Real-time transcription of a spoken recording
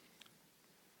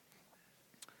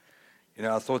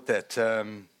I thought that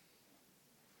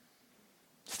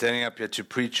standing up here to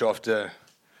preach after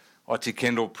R.T.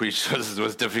 Kendall preached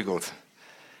was difficult.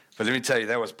 But let me tell you,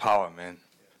 that was power, man.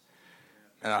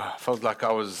 And I felt like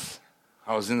I was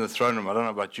in the throne room. I don't know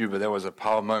about you, but that was a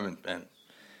power moment, man.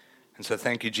 And so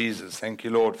thank you, Jesus. Thank you,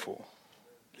 Lord, for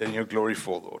letting your glory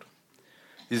fall, Lord.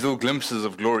 These little glimpses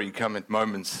of glory come at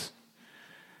moments.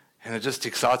 And it just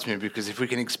excites me because if we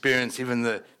can experience even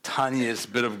the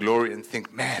tiniest bit of glory and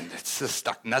think, man, it's just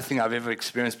like nothing I've ever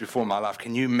experienced before in my life.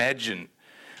 Can you imagine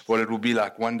what it will be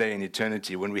like one day in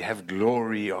eternity when we have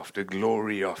glory after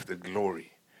glory after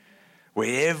glory,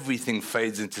 where everything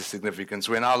fades into significance,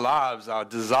 when our lives, our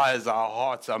desires, our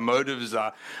hearts, our motives,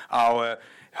 our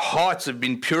hearts have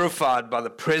been purified by the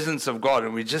presence of God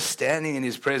and we're just standing in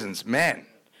His presence. Man,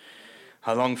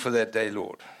 I long for that day,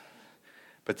 Lord.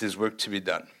 But there's work to be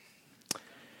done.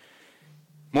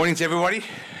 Morning to everybody.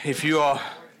 If you are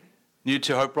new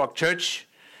to Hope Rock Church,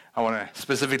 I want to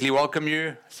specifically welcome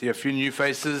you. I see a few new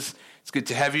faces. It's good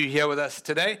to have you here with us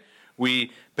today.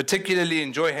 We particularly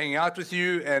enjoy hanging out with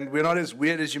you, and we're not as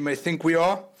weird as you may think we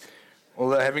are.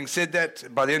 Although having said that,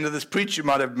 by the end of this preach, you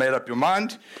might have made up your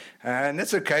mind, and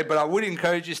that's okay, but I would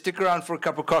encourage you, stick around for a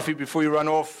cup of coffee before you run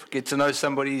off, get to know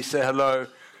somebody, say hello.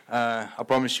 I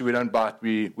promise you we don't bite.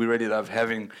 We really love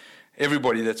having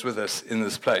everybody that's with us in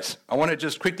this place. I want to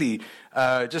just quickly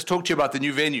just talk to you about the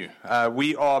new venue.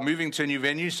 We are moving to a new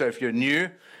venue, so if you're new,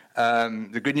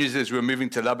 the good news is we're moving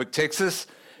to Lubbock, Texas.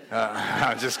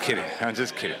 I'm just kidding.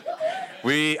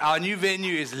 Our new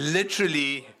venue is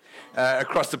literally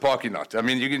across the parking lot. I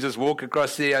mean, you can just walk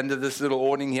across there under this little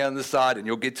awning here on the side, and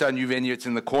you'll get to our new venue. It's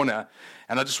in the corner.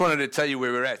 And I just wanted to tell you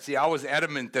where we're at. See, I was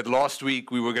adamant that last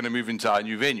week we were going to move into our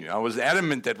new venue. I was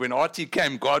adamant that when RT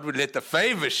came, God would let the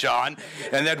favor shine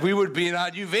and that we would be in our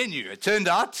new venue. It turned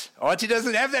out RT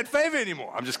doesn't have that favor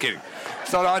anymore. I'm just kidding.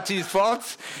 It's not RT's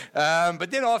fault.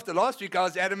 But then after last week, I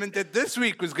was adamant that this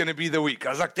week was going to be the week. I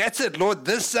was like, that's it, Lord.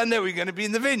 This Sunday we're going to be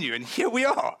in the venue. And here we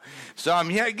are. So I'm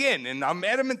here again. And I'm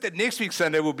adamant that next week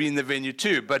Sunday will be in the venue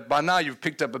too. But by now you've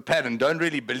picked up a pattern. Don't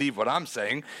really believe what I'm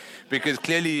saying because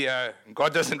clearly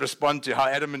God doesn't respond to how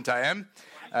adamant I am.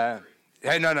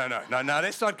 Hey, no.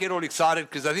 Let's not get all excited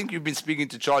because I think you've been speaking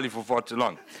to Charlie for far too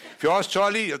long. If you ask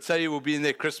Charlie, he'll tell you we'll be in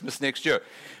there Christmas next year.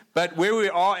 But where we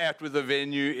are at with the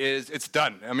venue is it's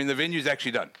done. I mean, the venue is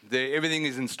actually done. Everything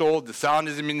is installed. The sound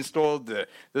has been installed.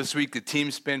 This week, the team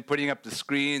spent putting up the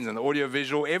screens and the audio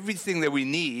visual. Everything that we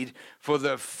need for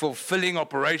the fulfilling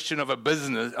operation of a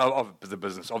business, of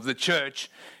the church,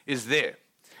 is there.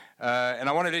 And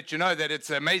I want to let you know that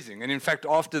it's amazing. And in fact,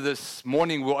 after this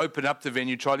morning, we'll open up the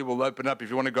venue. Charlie will open up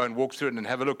if you want to go and walk through it and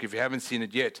have a look if you haven't seen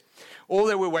it yet. All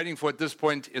that we're waiting for at this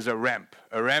point is a ramp,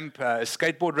 a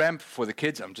skateboard ramp for the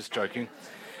kids. I'm just joking.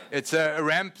 It's a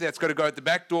ramp that's got to go at the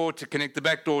back door to connect the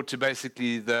back door to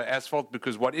basically the asphalt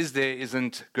because what is there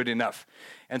isn't good enough.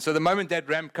 And so the moment that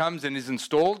ramp comes and is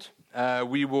installed,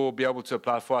 we will be able to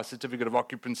apply for our certificate of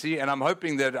occupancy. And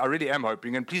I really am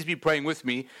hoping, and please be praying with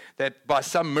me, that by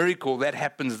some miracle that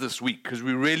happens this week, because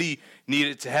we really need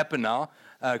it to happen now,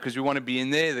 because we want to be in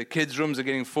there. The kids' rooms are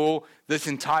getting full. This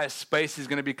entire space is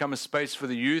going to become a space for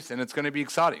the youth, and it's going to be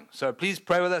exciting. So please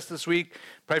pray with us this week.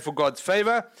 Pray for God's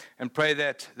favor, and pray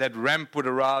that that ramp would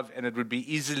arrive and it would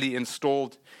be easily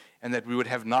installed, and that we would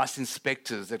have nice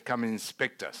inspectors that come and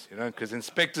inspect us, because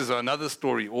inspectors are another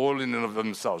story all in and of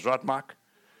themselves. Right, Mark?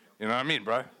 You know what I mean,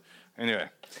 bro? Anyway.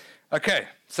 Okay,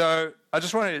 so I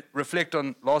just want to reflect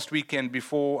on last weekend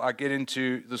before I get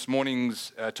into this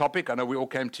morning's topic. I know we all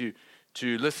came to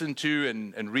listen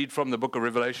to and read from the book of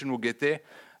Revelation. We'll get there.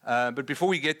 But before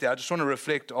we get there, I just want to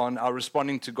reflect on our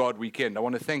Responding to God weekend. I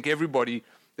want to thank everybody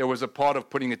that was a part of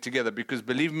putting it together, because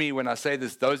believe me when I say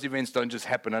this, those events don't just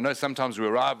happen. I know sometimes we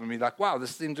arrive and we're like, wow,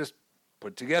 this thing just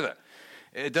put together.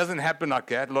 It doesn't happen like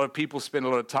that. A lot of people spend a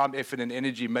lot of time, effort, and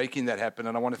energy making that happen,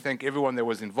 and I want to thank everyone that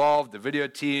was involved, the video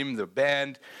team, the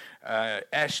band,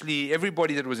 Ashley,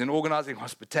 everybody that was in organizing,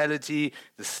 hospitality,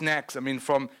 the snacks. I mean,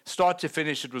 from start to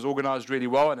finish, it was organized really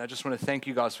well, and I just want to thank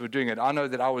you guys for doing it. I know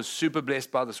that I was super blessed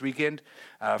by this weekend,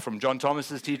 from John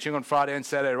Thomas's teaching on Friday and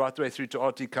Saturday, right the way through to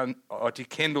R.T.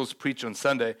 Kendall's preach on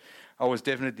Sunday. I was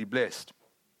definitely blessed.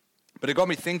 But it got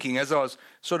me thinking as I was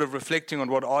sort of reflecting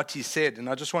on what R.T. said, and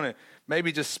I just want to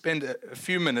maybe just spend a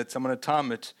few minutes, I'm going to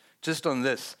time it, just on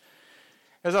this.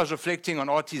 As I was reflecting on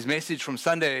R.T.'s message from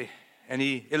Sunday, and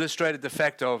he illustrated the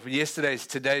fact of yesterday's,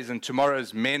 today's, and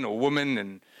tomorrow's men or women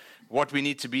and what we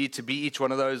need to be each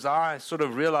one of those, I sort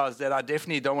of realized that I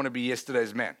definitely don't want to be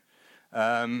yesterday's man.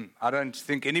 I don't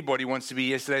think anybody wants to be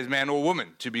yesterday's man or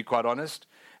woman, to be quite honest.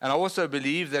 And I also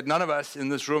believe that none of us in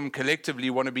this room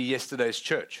collectively want to be yesterday's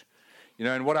church.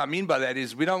 And what I mean by that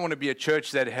is we don't want to be a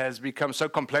church that has become so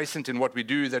complacent in what we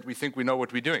do that we think we know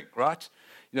what we're doing, right?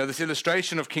 This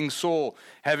illustration of King Saul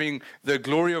having the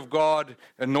glory of God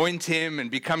anoint him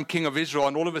and become king of Israel,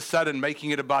 and all of a sudden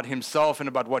making it about himself and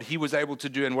about what he was able to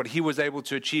do and what he was able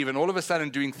to achieve, and all of a sudden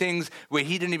doing things where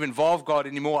he didn't even involve God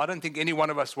anymore. I don't think any one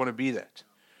of us want to be that.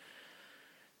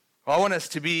 I want us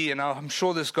to be, and I'm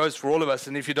sure this goes for all of us,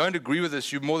 and if you don't agree with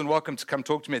this, you're more than welcome to come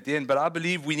talk to me at the end, but I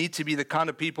believe we need to be the kind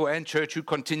of people and church who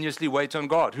continuously wait on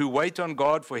God, who wait on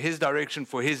God for his direction,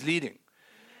 for his leading,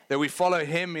 that we follow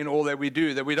him in all that we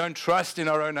do, that we don't trust in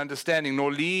our own understanding,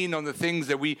 nor lean on the things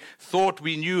that we thought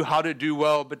we knew how to do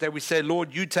well, but that we say,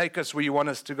 Lord, you take us where you want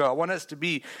us to go. I want us to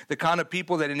be the kind of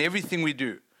people that in everything we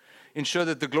do, ensure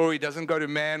that the glory doesn't go to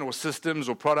man or systems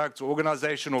or products or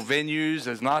organization or venues,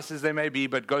 as nice as they may be,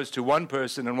 but goes to one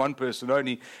person and one person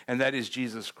only, and that is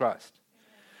Jesus Christ.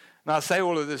 Now, I say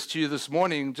all of this to you this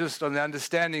morning just on the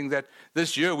understanding that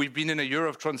this year we've been in a year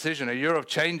of transition, a year of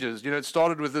changes. It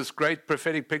started with this great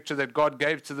prophetic picture that God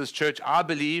gave to this church, I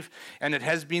believe, and it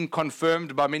has been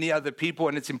confirmed by many other people,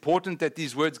 and it's important that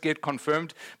these words get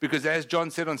confirmed because, as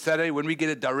John said on Saturday, when we get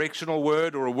a directional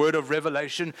word or a word of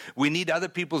revelation, we need other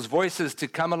people's voices to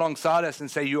come alongside us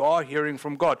and say, you are hearing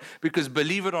from God. Because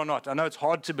believe it or not, I know it's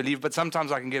hard to believe, but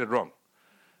sometimes I can get it wrong.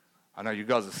 I know you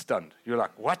guys are stunned. You're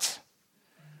like, what?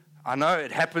 I know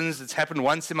it happens. It's happened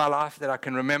once in my life that I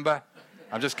can remember.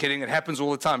 I'm just kidding. It happens all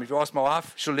the time. If you ask my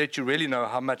wife, she'll let you really know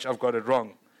how much I've got it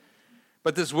wrong.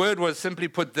 But this word was simply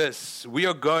put this: we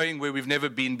are going where we've never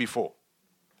been before.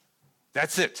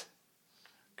 That's it.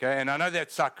 Okay, and I know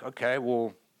that sucks. Okay,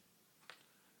 well,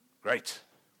 great.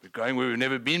 We're going where we've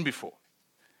never been before.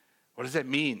 What does that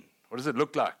mean? What does it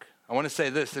look like? I want to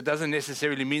say this. It doesn't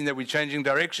necessarily mean that we're changing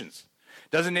directions.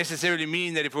 Doesn't necessarily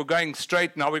mean that if we're going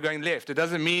straight, now we're going left. It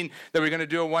doesn't mean that we're going to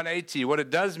do a 180. What it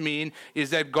does mean is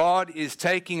that God is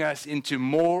taking us into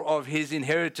more of his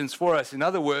inheritance for us. In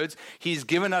other words, he's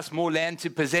given us more land to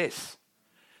possess.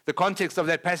 The context of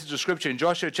that passage of scripture in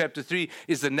Joshua chapter 3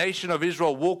 is the nation of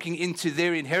Israel walking into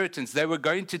their inheritance. They were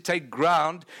going to take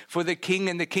ground for the king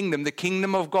and the kingdom. The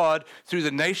kingdom of God through the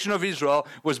nation of Israel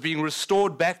was being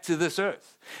restored back to this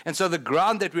earth. And so the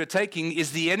ground that we're taking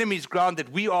is the enemy's ground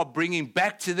that we are bringing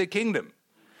back to the kingdom.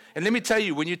 And let me tell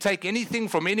you, when you take anything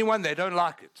from anyone, they don't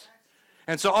like it.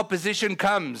 And so opposition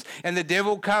comes, and the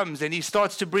devil comes, and he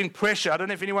starts to bring pressure. I don't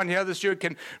know if anyone here this year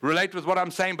can relate with what I'm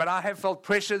saying, but I have felt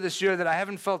pressure this year that I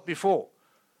haven't felt before.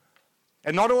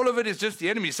 And not all of it is just the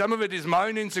enemy. Some of it is my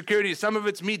own insecurity. Some of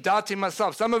it's me doubting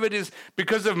myself. Some of it is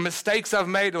because of mistakes I've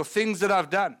made or things that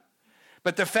I've done.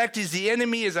 But the fact is the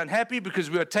enemy is unhappy because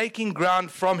we are taking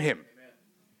ground from him.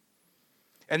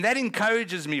 And that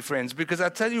encourages me, friends, because I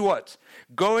tell you what,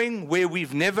 going where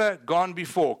we've never gone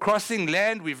before, crossing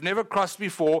land we've never crossed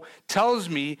before, tells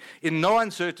me in no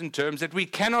uncertain terms that we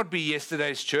cannot be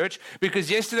yesterday's church, because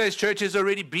yesterday's church has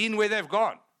already been where they've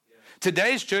gone.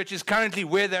 Today's church is currently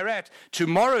where they're at.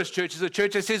 Tomorrow's church is a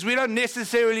church that says we don't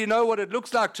necessarily know what it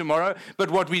looks like tomorrow,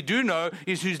 but what we do know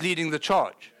is who's leading the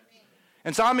charge.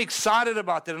 And so I'm excited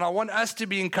about that, and I want us to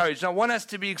be encouraged. I want us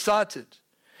to be excited.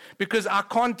 Because I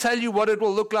can't tell you what it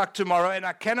will look like tomorrow, and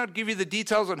I cannot give you the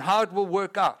details on how it will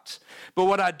work out. But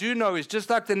what I do know is just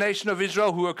like the nation of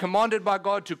Israel, who were commanded by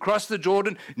God to cross the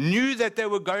Jordan, knew that they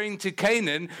were going to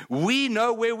Canaan, we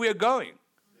know where we're going.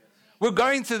 We're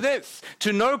going to this,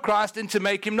 to know Christ and to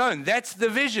make him known. That's the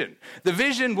vision. The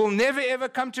vision will never, ever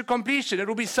come to completion. It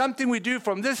will be something we do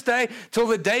from this day till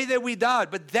the day that we die.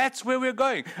 But that's where we're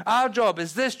going. Our job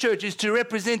as this church is to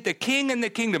represent the King and the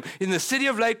kingdom in the city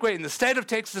of Lakeway, in the state of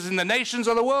Texas, in the nations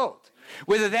of the world.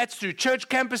 Whether that's through church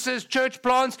campuses, church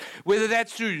plants, whether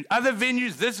that's through other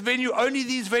venues, this venue, only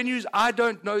these venues, I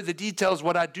don't know the details.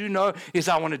 What I do know is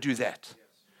I want to do that.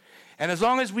 And as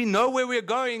long as we know where we're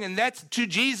going, and that's to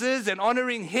Jesus and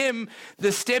honoring him,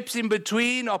 the steps in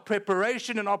between are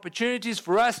preparation and opportunities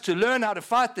for us to learn how to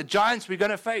fight the giants we're going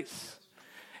to face.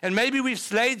 And maybe we've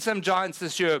slayed some giants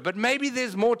this year, but maybe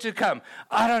there's more to come.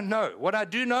 I don't know. What I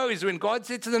do know is when God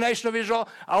said to the nation of Israel,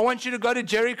 I want you to go to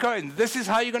Jericho, and this is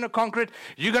how you're going to conquer it.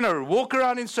 You're going to walk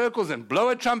around in circles and blow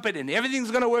a trumpet, and everything's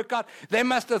going to work out. They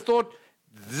must have thought,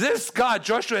 this guy,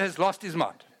 Joshua, has lost his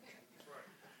mind.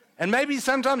 And maybe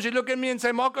sometimes you look at me and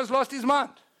say, Marco's lost his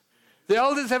mind. The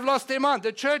elders have lost their mind.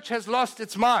 The church has lost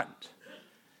its mind.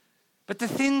 But the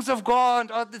things of God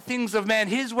are the things of man.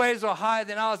 His ways are higher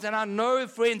than ours. And I know,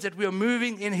 friends, that we are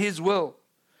moving in his will.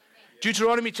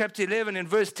 Deuteronomy chapter 11 and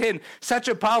verse 10, such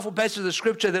a powerful passage of the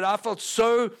scripture that I felt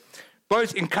so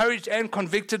both encouraged and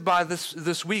convicted by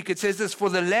this week. It says this, for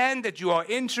the land that you are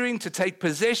entering to take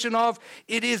possession of,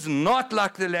 it is not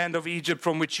like the land of Egypt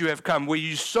from which you have come, where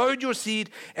you sowed your seed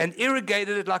and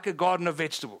irrigated it like a garden of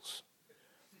vegetables.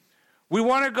 We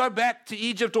want to go back to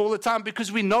Egypt all the time because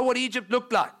we know what Egypt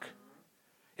looked like.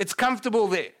 It's comfortable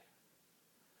there.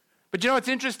 But you know what's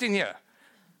interesting here?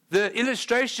 The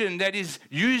illustration that is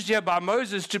used here by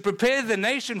Moses to prepare the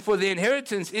nation for the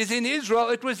inheritance is in Israel.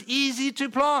 It was easy to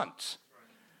plant.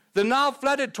 The Nile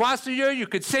flooded twice a year. You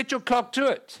could set your clock to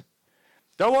it.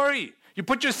 Don't worry. You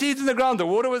put your seeds in the ground. The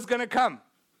water was going to come.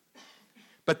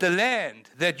 But the land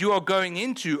that you are going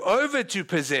into, over to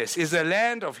possess, is a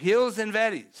land of hills and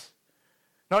valleys.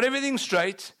 Not everything's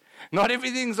straight. Not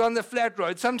everything's on the flat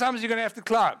road. Sometimes you're going to have to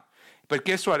climb. But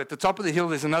guess what? At the top of the hill,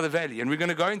 there's another valley. And we're going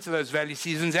to go into those valley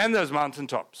seasons and those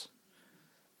mountaintops,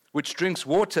 which drinks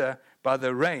water by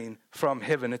the rain from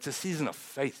heaven. It's a season of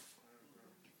faith.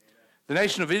 The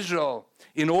nation of Israel,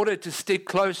 in order to stick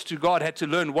close to God, had to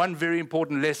learn one very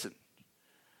important lesson.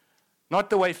 Not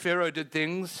the way Pharaoh did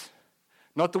things,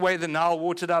 not the way the Nile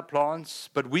watered our plants,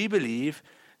 but we believe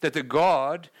that the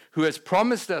God who has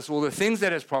promised us all the things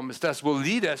that has promised us will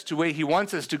lead us to where he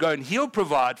wants us to go, and he'll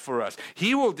provide for us.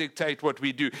 He will dictate what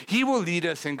we do. He will lead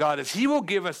us and guide us. He will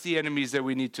give us the enemies that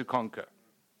we need to conquer.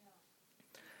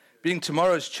 Being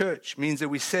tomorrow's church means that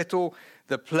we settle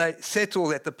that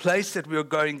the place that we're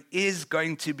going is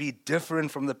going to be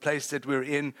different from the place that we're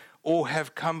in or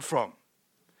have come from.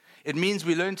 It means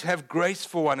we learn to have grace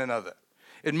for one another.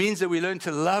 It means that we learn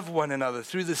to love one another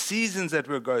through the seasons that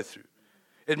we'll go through.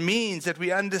 It means that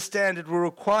we understand it will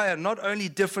require not only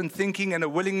different thinking and a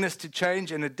willingness to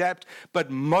change and adapt,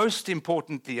 but most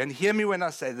importantly, and hear me when I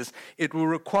say this, it will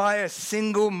require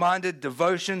single-minded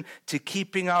devotion to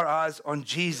keeping our eyes on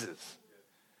Jesus.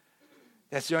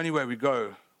 That's the only way we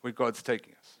go where God's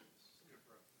taking us.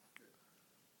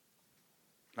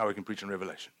 Now we can preach on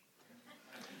Revelation.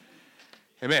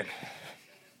 Amen.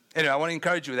 Anyway, I want to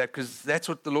encourage you with that because that's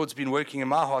what the Lord's been working in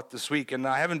my heart this week. And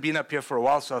I haven't been up here for a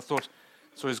while, so I thought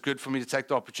it's always good for me to take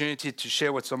the opportunity to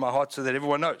share what's on my heart so that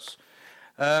everyone knows.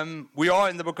 We are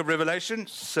in the book of Revelation.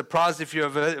 Surprised if you're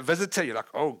a visitor. You're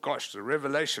like, oh gosh, the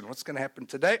Revelation. What's going to happen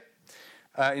today?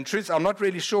 In truth, I'm not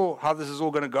really sure how this is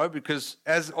all going to go because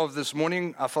as of this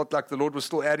morning, I felt like the Lord was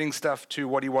still adding stuff to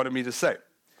what he wanted me to say.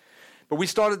 But we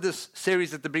started this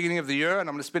series at the beginning of the year, and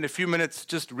I'm going to spend a few minutes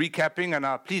just recapping.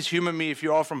 And please humor me if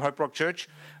you are from Hope Rock Church.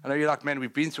 I know you're like, man,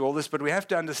 we've been through all this, but we have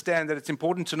to understand that it's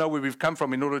important to know where we've come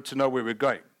from in order to know where we're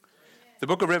going. The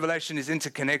book of Revelation is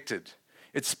interconnected.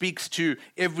 It speaks to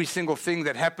every single thing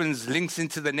that happens, links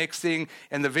into the next thing,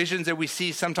 and the visions that we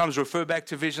see sometimes refer back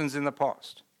to visions in the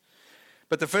past.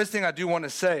 But the first thing I do want to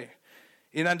say,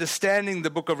 in understanding the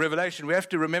book of Revelation, we have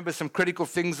to remember some critical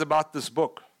things about this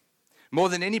book. More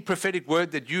than any prophetic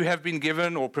word that you have been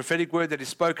given or prophetic word that is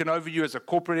spoken over you as a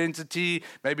corporate entity,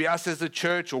 maybe us as a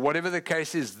church or whatever the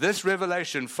case is, this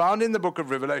revelation found in the book of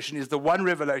Revelation is the one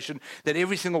revelation that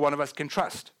every single one of us can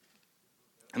trust.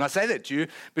 And I say that to you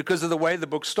because of the way the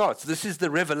book starts. This is the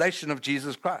revelation of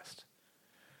Jesus Christ.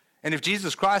 And if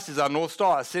Jesus Christ is our North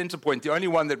Star, our center point, the only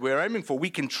one that we're aiming for, we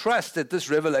can trust that this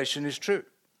revelation is true.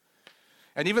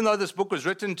 And even though this book was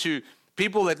written to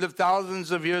people that lived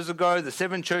thousands of years ago, the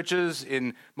 7 churches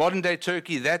in modern-day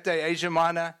Turkey, that day Asia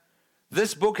Minor,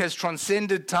 this book has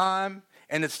transcended time,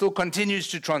 and it still continues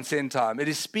to transcend time. It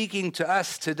is speaking to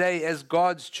us today as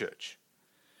God's church.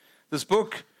 This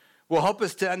book will help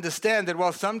us to understand that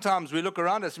while sometimes we look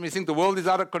around us and we think the world is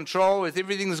out of control,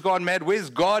 everything's gone mad, where's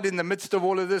God in the midst of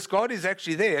all of this? God is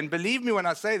actually there. And believe me when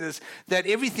I say this, that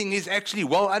everything is actually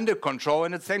well under control.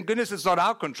 And thank goodness it's not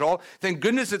our control. Thank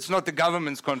goodness it's not the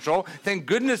government's control. Thank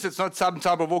goodness it's not some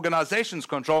type of organization's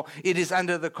control. It is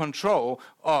under the control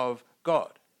of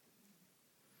God.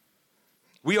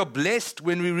 We are blessed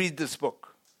when we read this book.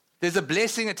 There's a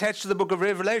blessing attached to the book of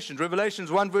Revelation.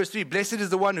 Revelations 1 verse 3, blessed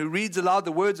is the one who reads aloud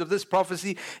the words of this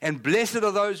prophecy, and blessed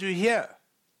are those who hear.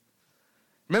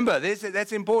 Remember,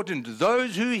 that's important.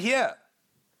 Those who hear.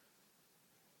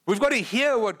 We've got to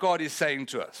hear what God is saying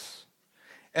to us.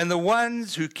 And the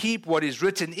ones who keep what is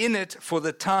written in it, for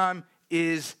the time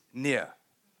is near.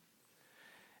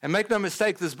 And make no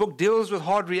mistake, this book deals with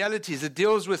hard realities. It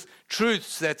deals with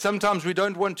truths that sometimes we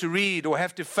don't want to read or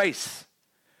have to face.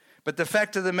 But the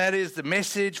fact of the matter is the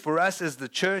message for us as the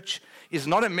church is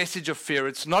not a message of fear.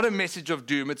 It's not a message of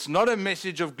doom. It's not a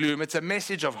message of gloom. It's a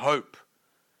message of hope.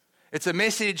 It's a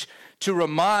message to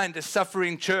remind a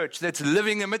suffering church that's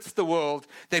living amidst the world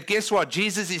that guess what?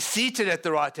 Jesus is seated at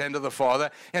the right hand of the Father.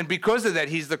 And because of that,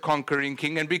 he's the conquering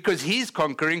king. And because he's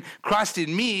conquering, Christ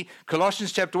in me,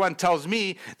 Colossians chapter 1 tells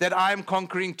me that I am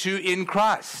conquering too in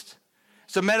Christ.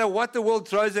 So no matter what the world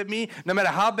throws at me, no matter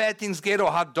how bad things get or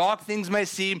how dark things may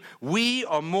seem, we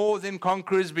are more than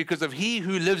conquerors because of He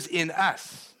who lives in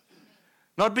us.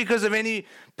 Not because of any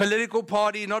political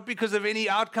party, not because of any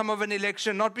outcome of an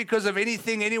election, not because of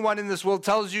anything anyone in this world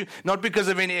tells you, not because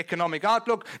of any economic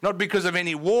outlook, not because of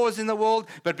any wars in the world,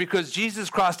 but because Jesus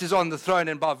Christ is on the throne,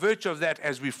 and by virtue of that,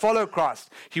 as we follow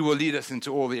Christ, He will lead us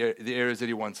into all the areas that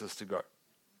He wants us to go.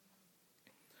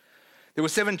 There were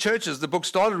 7 churches. The book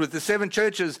started with the 7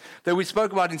 churches that we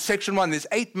spoke about in section 1. There's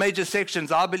 8 major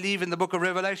sections, I believe, in the book of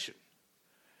Revelation.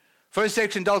 First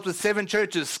section dealt with 7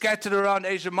 churches scattered around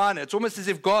Asia Minor. It's almost as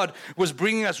if God was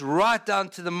bringing us right down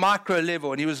to the micro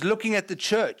level, and He was looking at the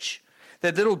church.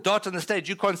 That little dot on the stage,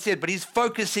 you can't see it, but He's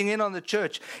focusing in on the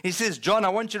church. He says, John, I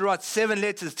want you to write 7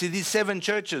 letters to these 7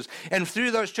 churches. And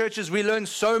through those churches, we learn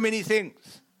so many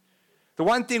things. The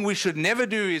one thing we should never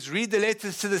do is read the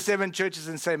letters to the 7 churches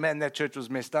and say, man, that church was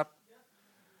messed up.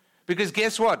 Because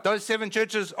guess what? Those 7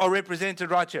 churches are represented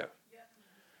right here.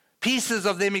 Pieces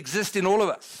of them exist in all of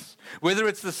us. Whether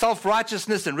it's the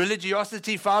self-righteousness and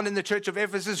religiosity found in the church of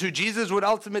Ephesus, who Jesus would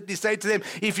ultimately say to them,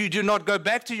 if you do not go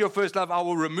back to your first love, I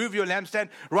will remove your lampstand,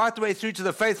 right the way through to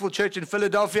the faithful church in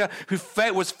Philadelphia, who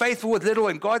was faithful with little,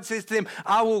 and God says to them,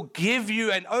 I will give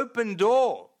you an open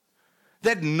door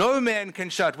that no man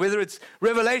can shut. Whether it's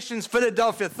Revelations,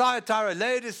 Philadelphia, Thyatira,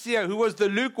 Laodicea, who was the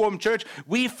lukewarm church,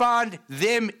 we find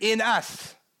them in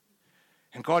us.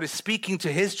 And God is speaking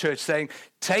to His church saying,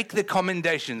 take the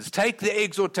commendations, take the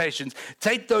exhortations,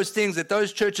 take those things that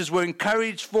those churches were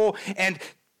encouraged for and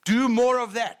do more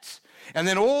of that. And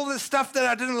then all the stuff that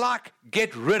I didn't like,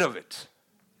 get rid of it.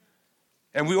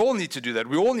 And we all need to do that.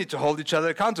 We all need to hold each other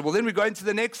accountable. Then we go into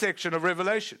the next section of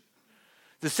Revelation.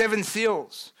 The 7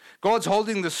 seals. God's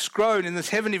holding the scroll in this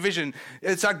heavenly vision.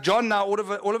 It's like John now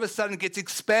all of a sudden gets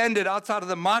expanded outside of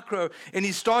the micro, and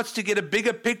he starts to get a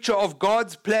bigger picture of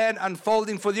God's plan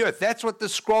unfolding for the earth. That's what the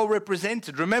scroll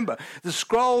represented. Remember, the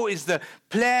scroll is the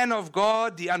plan of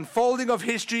God, the unfolding of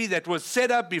history that was set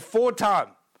up before time.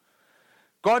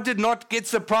 God did not get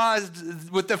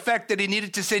surprised with the fact that He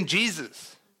needed to send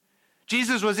Jesus.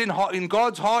 Jesus was in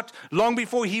God's heart long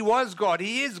before He was God.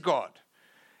 He is God.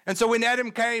 And so when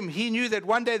Adam came, He knew that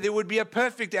one day there would be a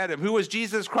perfect Adam, who was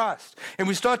Jesus Christ. And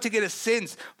we start to get a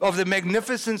sense of the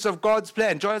magnificence of God's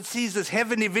plan. John sees this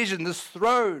heavenly vision, this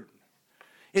throne.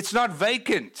 It's not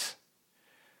vacant.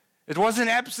 It wasn't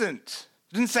absent.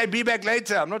 It didn't say, be back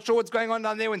later. I'm not sure what's going on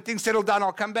down there. When things settle down,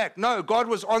 I'll come back. No, God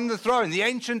was on the throne. The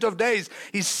Ancient of Days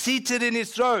is seated in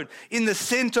His throne, in the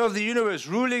center of the universe,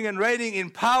 ruling and reigning in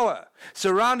power,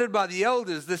 surrounded by the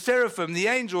elders, the seraphim, the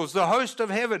angels, the host of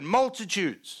heaven,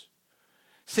 multitudes,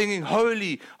 singing,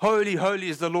 holy, holy, holy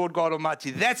is the Lord God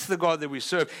Almighty. That's the God that we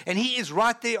serve. And He is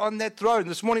right there on that throne.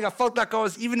 This morning, I felt like I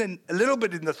was even a little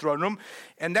bit in the throne room,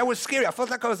 and that was scary. I felt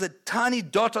like I was a tiny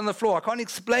dot on the floor. I can't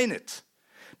explain it.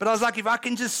 But I was like, if I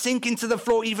can just sink into the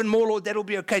floor even more, Lord, that'll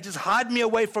be okay. Just hide me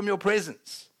away from your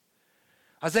presence.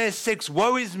 Isaiah 6,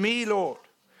 woe is me, Lord,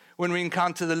 when we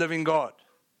encounter the living God.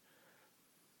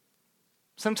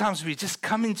 Sometimes we just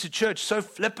come into church so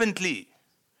flippantly.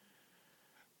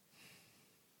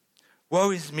 Woe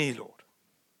is me, Lord.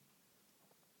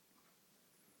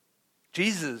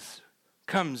 Jesus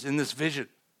comes in this vision,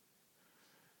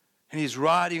 and He's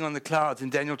riding on the clouds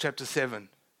in Daniel chapter 7.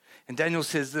 And Daniel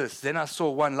says this, then I saw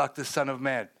one like the Son of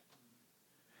Man,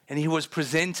 and He was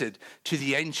presented to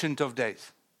the Ancient of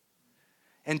Days.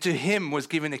 And to Him was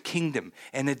given a kingdom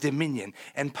and a dominion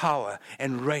and power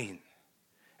and reign.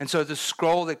 And so the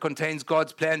scroll that contains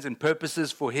God's plans and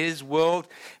purposes for His world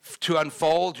to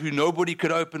unfold, who nobody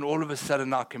could open, all of a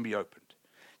sudden now can be opened.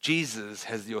 Jesus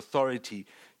has the authority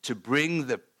to bring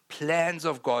the plans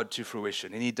of God to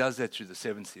fruition, and He does that through the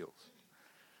 7 seals.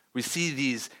 We see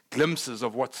these glimpses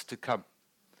of what's to come.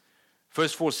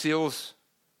 First 4 seals,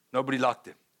 nobody liked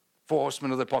them. 4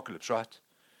 horsemen of the apocalypse, right?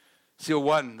 Seal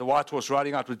 1, the white horse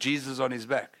riding out with Jesus on his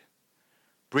back,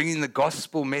 bringing the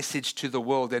gospel message to the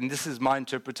world. And this is my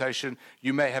interpretation.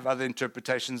 You may have other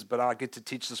interpretations, but I get to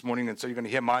teach this morning, and so you're going to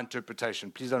hear my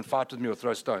interpretation. Please don't fight with me or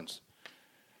throw stones.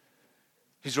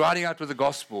 He's riding out with the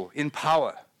gospel in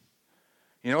power.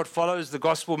 You know what follows the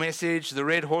gospel message? The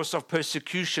red horse of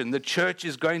persecution. The church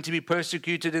is going to be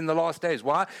persecuted in the last days.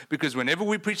 Why? Because whenever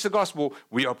we preach the gospel,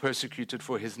 we are persecuted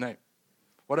for His name.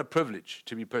 What a privilege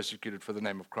to be persecuted for the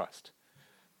name of Christ.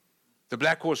 The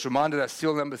black horse reminded us,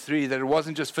 seal number 3, that it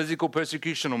wasn't just physical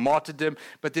persecution or martyrdom,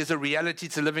 but there's a reality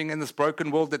to living in this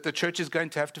broken world that the church is going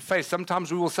to have to face.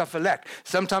 Sometimes we will suffer lack.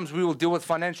 Sometimes we will deal with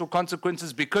financial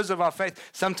consequences because of our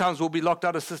faith. Sometimes we'll be locked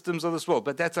out of systems of this world,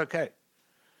 but that's okay.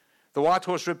 The white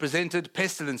horse represented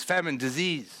pestilence, famine,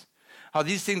 disease. how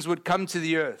these things would come to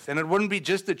the earth. And it wouldn't be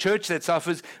just the church that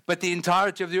suffers, but the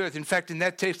entirety of the earth. In fact, in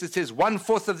that text it says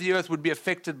 1/4 of the earth would be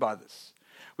affected by this.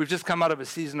 We've just come out of a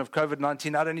season of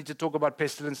COVID-19. I don't need to talk about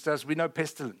pestilence to us. We know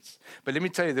pestilence. But let me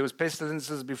tell you, there was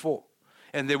pestilences before,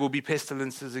 and there will be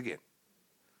pestilences again.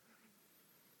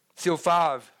 Seal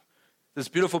 5, this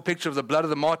beautiful picture of the blood of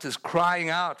the martyrs crying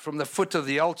out from the foot of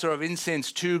the altar of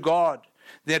incense to God,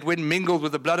 that when mingled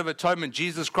with the blood of atonement,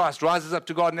 Jesus Christ rises up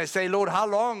to God, and they say, Lord, how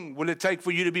long will it take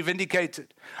for you to be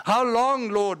vindicated? How long,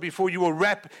 Lord, before you will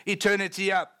wrap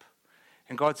eternity up?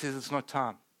 And God says, it's not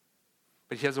time.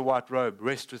 But here's a white robe.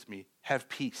 Rest with me. Have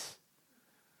peace.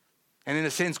 And in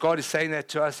a sense, God is saying that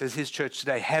to us as his church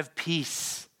today. Have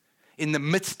peace in the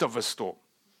midst of a storm.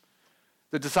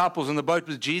 The disciples on the boat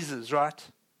with Jesus,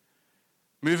 right?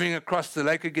 Moving across the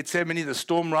lake of Gethsemane, the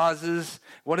storm rises.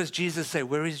 What does Jesus say?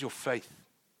 Where is your faith?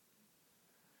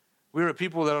 We're a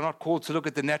people that are not called to look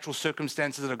at the natural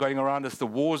circumstances that are going around us, the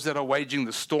wars that are waging,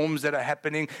 the storms that are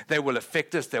happening. They will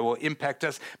affect us, they will impact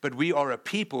us, but we are a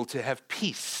people to have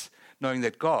peace, knowing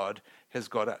that God has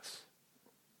got us.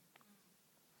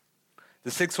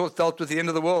 The sixth horse dealt with the end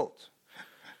of the world.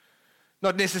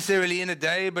 Not necessarily in a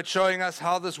day, but showing us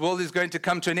how this world is going to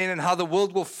come to an end and how the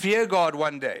world will fear God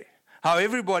one day. How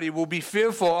everybody will be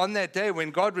fearful on that day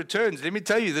when God returns. Let me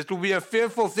tell you, this will be a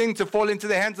fearful thing to fall into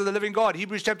the hands of the living God.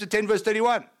 Hebrews chapter 10, verse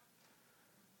 31.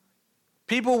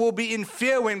 People will be in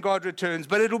fear when God returns,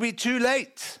 but it will be too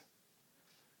late.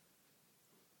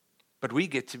 But we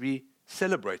get to be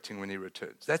celebrating when he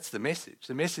returns. That's the message.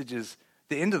 The message is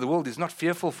the end of the world is not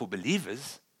fearful for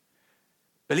believers.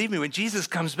 Believe me, when Jesus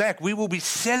comes back, we will be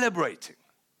celebrating.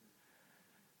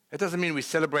 It doesn't mean we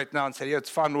celebrate now and say, yeah, it's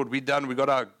fine, Lord, we're done. We got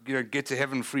our get to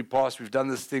heaven free pass. We've done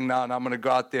this thing now, and I'm going to go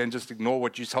out there and just ignore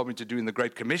what you told me to do in the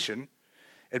Great Commission.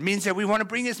 It means that we want to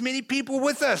bring as many people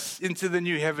with us into the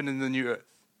new heaven and the new earth.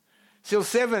 Seal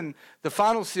 7, the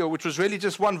final seal, which was really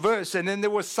just one verse, and then there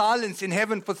was silence in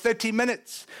heaven for 30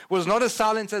 minutes. It was not a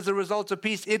silence as a result of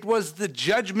peace. It was the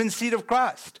judgment seat of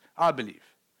Christ, I believe,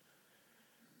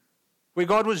 where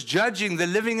God was judging the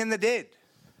living and the dead.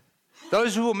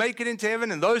 Those who will make it into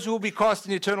heaven and those who will be cast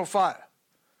in eternal fire.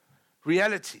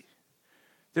 Reality.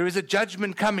 There is a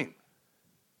judgment coming.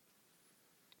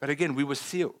 But again, we were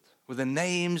sealed with the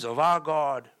names of our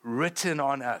God written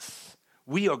on us.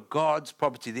 We are God's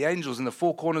property. The angels in the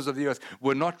four corners of the earth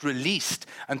were not released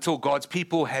until God's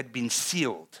people had been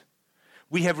sealed.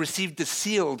 We have received the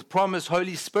sealed, promised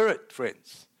Holy Spirit,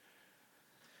 friends.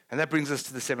 And that brings us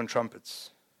to the 7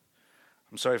 trumpets.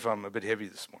 I'm sorry if I'm a bit heavy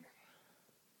this morning.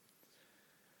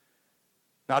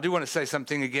 Now, I do want to say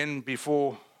something again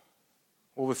before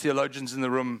all the theologians in the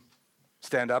room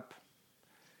stand up.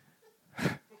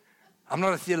 I'm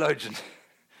not a theologian,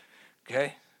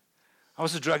 okay? I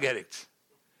was a drug addict.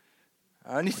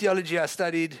 The only theology I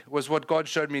studied was what God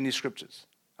showed me in his scriptures.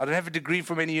 I don't have a degree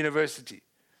from any university.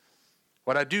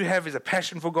 What I do have is a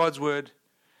passion for God's word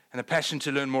and a passion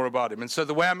to learn more about him. And so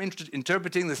the way I'm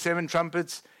interpreting the 7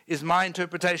 trumpets is my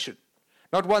interpretation.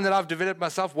 Not one that I've developed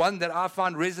myself, one that I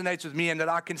find resonates with me and that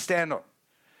I can stand on.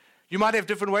 You might have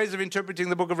different ways of interpreting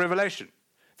the book of Revelation.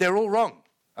 They're all wrong.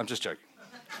 I'm just joking.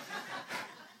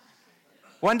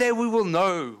 One day we will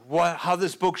know how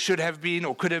this book should have been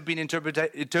or could have been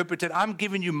interpreted. I'm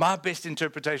giving you my best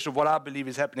interpretation of what I believe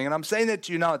is happening. And I'm saying that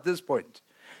to you now at this point.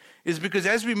 Is because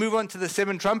as we move on to the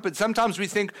 7 trumpets, sometimes we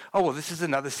think, oh, well, this is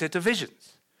another set of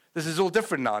visions. This is all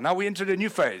different now. Now we entered a new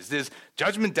phase. There's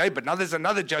Judgment Day, but now there's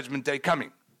another Judgment Day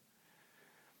coming.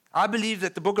 I believe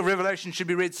that the book of Revelation should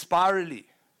be read spirally.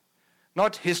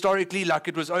 Not historically, like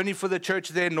it was only for the church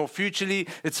then, nor futurely.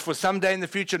 It's for someday in the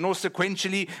future, nor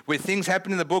sequentially, where things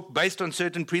happen in the book based on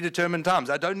certain predetermined times.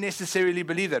 I don't necessarily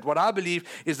believe that. What I believe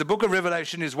is the book of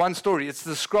Revelation is one story. It's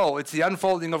the scroll. It's the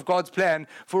unfolding of God's plan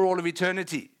for all of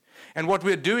eternity. And what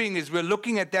we're doing is we're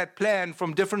looking at that plan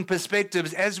from different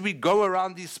perspectives as we go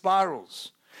around these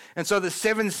spirals. And so the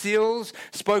 7 seals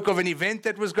spoke of an event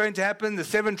that was going to happen. The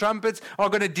 7 trumpets are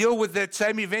going to deal with that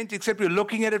same event, except we're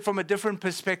looking at it from a different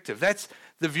perspective. That's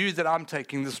the view that I'm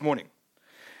taking this morning.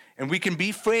 And we can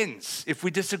be friends if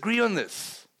we disagree on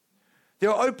this.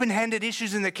 There are open-handed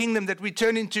issues in the kingdom that we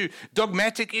turn into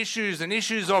dogmatic issues and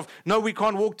issues of, no, we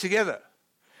can't walk together.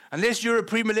 Unless you're a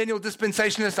premillennial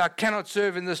dispensationalist, I cannot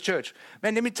serve in this church.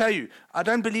 Man, let me tell you, I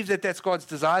don't believe that that's God's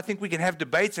desire. I think we can have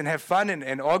debates and have fun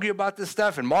and argue about this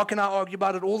stuff. And Mark and I argue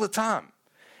about it all the time.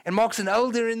 And Mark's an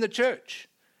elder in the church.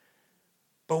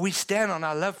 But we stand on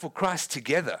our love for Christ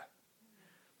together.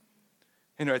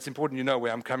 You know, it's important you know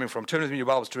where I'm coming from. Turn with me your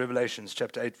Bibles to Revelations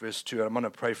chapter 8, verse 2. And I'm going to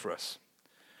pray for us.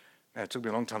 Man, it took me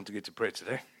a long time to get to prayer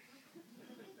today.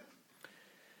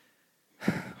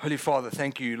 Holy Father,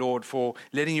 thank you, Lord, for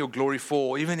letting your glory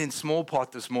fall, even in small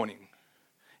part this morning.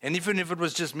 And even if it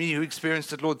was just me who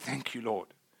experienced it, Lord, thank you, Lord.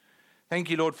 Thank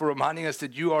you, Lord, for reminding us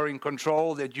that you are in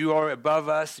control, that you are above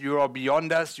us, you are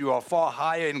beyond us, you are far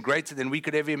higher and greater than we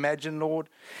could ever imagine, Lord,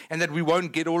 and that we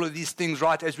won't get all of these things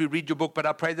right as we read your book. But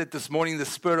I pray that this morning the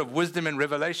spirit of wisdom and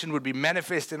revelation would be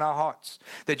manifest in our hearts,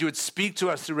 that you would speak to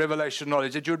us through revelation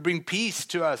knowledge, that you would bring peace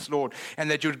to us, Lord, and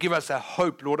that you would give us a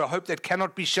hope, Lord, a hope that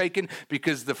cannot be shaken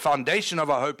because the foundation of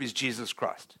our hope is Jesus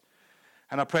Christ.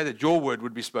 And I pray that your word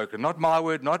would be spoken, not my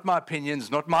word, not my opinions,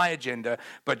 not my agenda,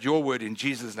 but your word. In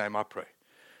Jesus' name I pray.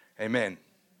 Amen.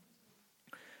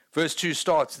 Verse 2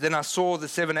 starts, "Then I saw the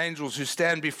 7 angels who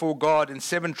stand before God, and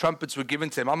 7 trumpets were given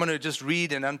to them." I'm going to just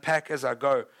read and unpack as I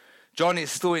go. John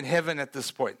is still in heaven at this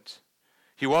point.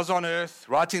 He was on earth,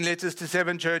 writing letters to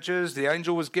 7 churches. The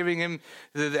angel was giving him,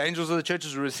 the angels of the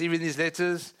churches were receiving these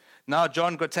letters. Now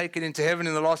John got taken into heaven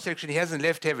in the last section. He hasn't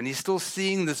left heaven. He's still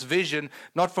seeing this vision,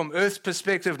 not from earth's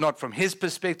perspective, not from his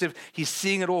perspective. He's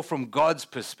seeing it all from God's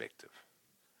perspective.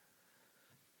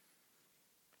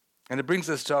 And it brings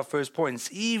us to our first point.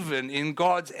 Even in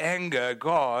God's anger,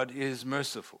 God is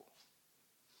merciful.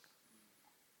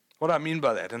 What do I mean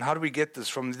by that? And how do we get this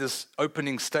from this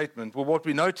opening statement? Well, what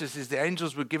we notice is the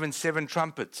angels were given 7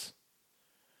 trumpets.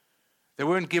 They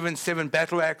weren't given 7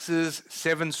 battle axes,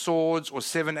 7 swords, or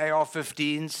 7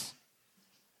 AR-15s.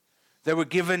 They were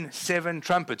given 7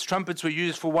 trumpets. Trumpets were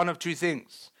used for one of 2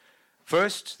 things.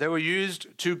 First, they were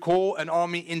used to call an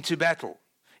army into battle.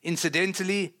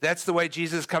 Incidentally, that's the way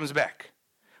Jesus comes back.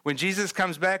 When Jesus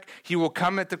comes back, he will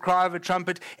come at the cry of a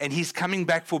trumpet, and he's coming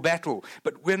back for battle.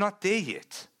 But we're not there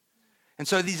yet. And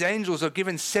so these angels are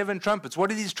given 7 trumpets.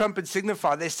 What do these trumpets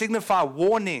signify? They signify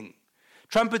warning.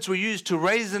 Trumpets were used to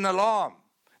raise an alarm.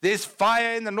 There's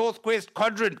fire in the northwest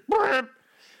quadrant.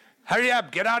 Hurry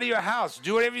up, get out of your house,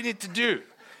 do whatever you need to do.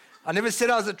 I never said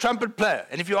I was a trumpet player.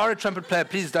 And if you are a trumpet player,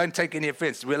 please don't take any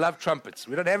offense. We love trumpets.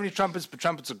 We don't have any trumpets, but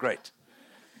trumpets are great.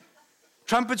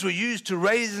 Trumpets were used to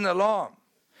raise an alarm.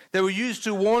 They were used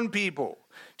to warn people.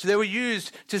 They were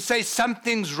used to say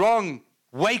something's wrong.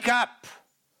 Wake up.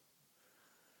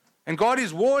 And God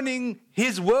is warning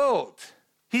his world.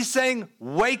 He's saying,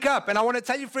 wake up. And I want to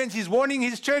tell you, friends, he's warning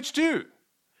his church too.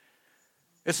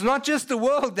 It's not just the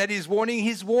world that he's warning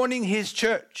his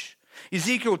church.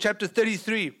 Ezekiel chapter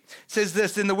 33 says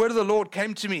this, "Then the word of the Lord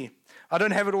came to me." I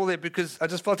don't have it all there because I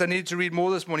just felt I needed to read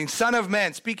more this morning. "Son of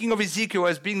man," speaking of Ezekiel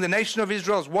as being the nation of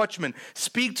Israel's watchman,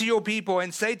 "speak to your people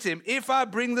and say to him, if I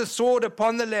bring the sword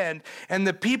upon the land and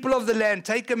the people of the land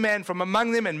take a man from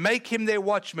among them and make him their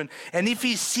watchman, and if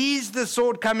he sees the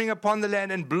sword coming upon the land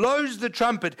and blows the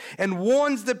trumpet and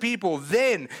warns the people,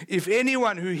 then if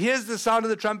anyone who hears the sound of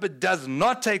the trumpet does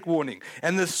not take warning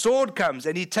and the sword comes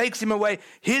and he takes him away,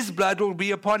 his blood will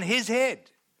be upon his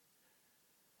head."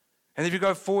 And if you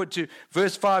go forward to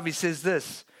verse 5, he says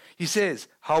this. He says,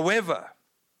 "However,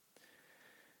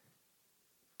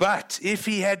 but if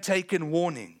he had taken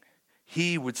warning,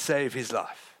 he would save his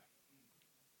life."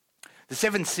 The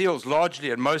 7 seals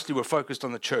largely and mostly were focused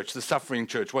on the church, the suffering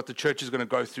church, what the church is going to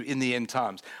go through in the end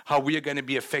times, how we are going to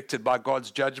be affected by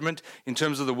God's judgment in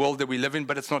terms of the world that we live in,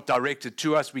 but it's not directed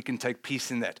to us. We can take peace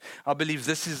in that. I believe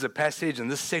this is a passage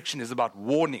and this section is about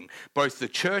warning both the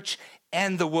church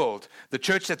and the world. The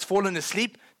church that's fallen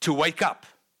asleep to wake up.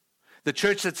 The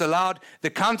church that's allowed the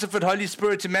counterfeit Holy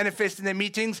Spirit to manifest in their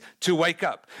meetings to wake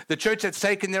up. The church that's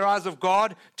taken their eyes off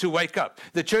God to wake up.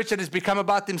 The church that has become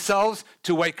about themselves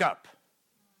to wake up.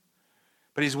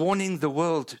 But he's warning the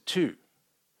world too.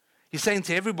 He's saying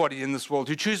to everybody in this world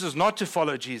who chooses not to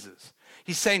follow Jesus,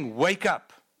 he's saying, wake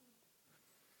up.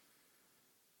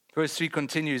 Verse 3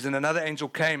 continues, "And another angel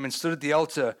came and stood at the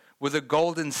altar with a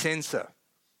golden censer.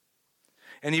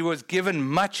 And he was given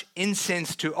much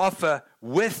incense to offer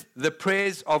with the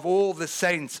prayers of all the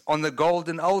saints on the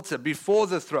golden altar before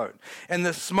the throne. And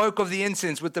the smoke of the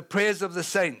incense with the prayers of the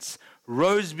saints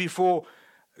rose before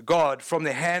God from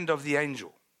the hand of the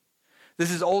angel." This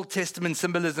is Old Testament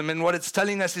symbolism, and what it's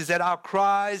telling us is that our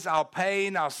cries, our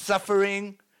pain, our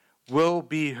suffering will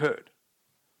be heard.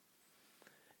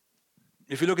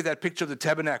 If you look at that picture of the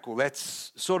tabernacle,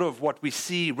 that's sort of what we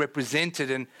see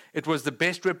represented, and it was the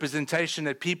best representation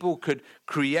that people could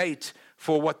create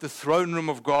for what the throne room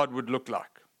of God would look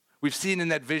like. We've seen in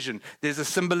that vision, there's a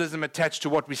symbolism attached to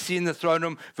what we see in the throne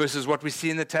room versus what we see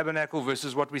in the tabernacle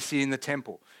versus what we see in the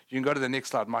temple. You can go to the next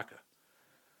slide, Micah.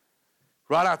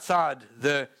 Right outside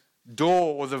the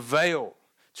door or the veil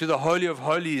to the Holy of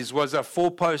Holies was a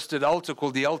 4-posted altar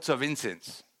called the altar of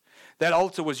incense. that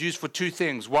altar was used for two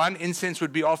things. One, incense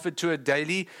would be offered to it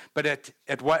daily, but at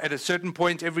a certain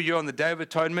point every year on the Day of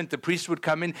Atonement, the priest would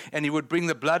come in and he would bring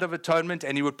the blood of atonement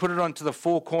and he would put it onto the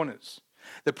four corners.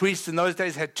 The priests in those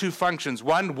days had two functions.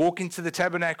 One, walk into the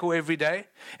tabernacle every day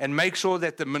and make sure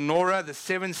that the menorah,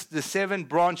 the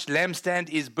seven-branched lampstand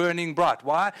is burning bright.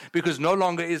 Why? Because no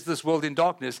longer is this world in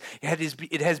darkness.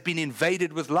 It has been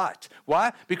invaded with light.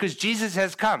 Why? Because Jesus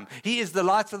has come. He is the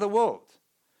light of the world.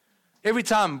 Every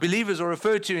time believers are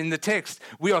referred to in the text,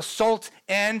 we are salt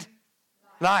and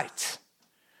light.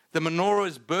 The menorah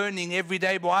is burning every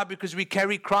day. Why? Because we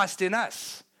carry Christ in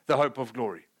us, the hope of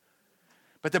glory.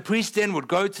 But the priest then would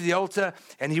go to the altar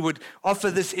and he would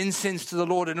offer this incense to the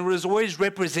Lord, and it was always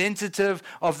representative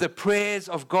of the prayers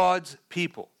of God's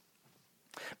people.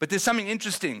 But there's something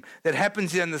interesting that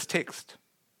happens here in this text.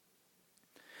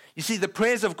 You see, the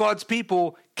prayers of God's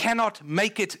people cannot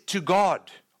make it to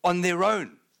God on their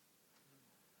own.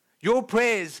 Your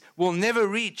prayers will never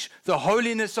reach the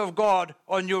holiness of God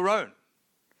on your own.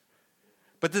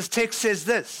 But this text says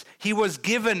this: he was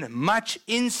given much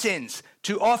incense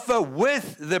to offer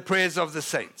with the prayers of the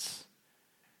saints.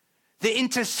 The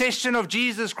intercession of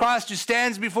Jesus Christ, who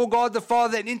stands before God the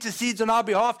Father and intercedes on our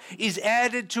behalf, is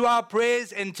added to our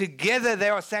prayers, and together they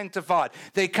are sanctified.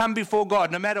 They come before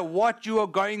God. No matter what you are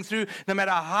going through, no matter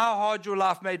how hard your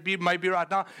life may be right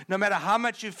now, no matter how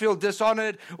much you feel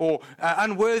dishonored or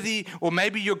unworthy, or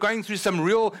maybe you're going through some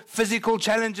real physical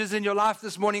challenges in your life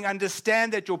this morning,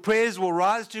 understand that your prayers will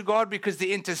rise to God because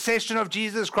the intercession of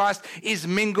Jesus Christ is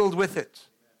mingled with it.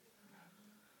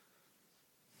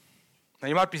 Now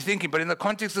you might be thinking, but in the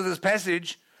context of this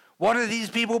passage, what are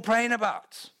these people praying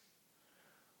about?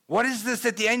 What is this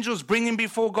that the angels bring in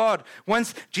before God?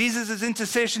 Once Jesus'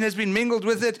 intercession has been mingled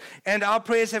with it and our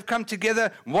prayers have come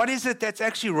together, what is it that's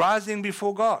actually rising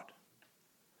before God?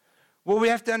 Well, we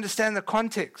have to understand the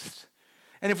context.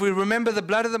 And if we remember the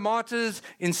blood of the martyrs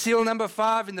in seal number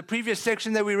 5 in the previous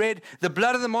section that we read, the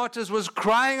blood of the martyrs was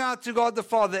crying out to God the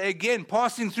Father, again,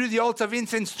 passing through the altar of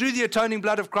incense, through the atoning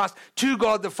blood of Christ, to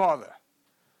God the Father.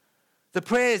 The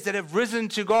prayers that have risen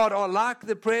to God are like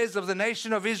the prayers of the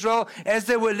nation of Israel as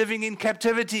they were living in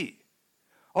captivity.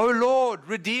 Oh Lord,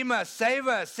 redeem us, save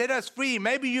us, set us free.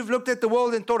 Maybe you've looked at the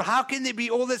world and thought, how can there be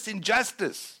all this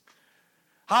injustice?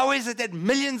 How is it that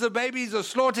millions of babies are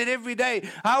slaughtered every day?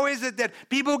 How is it that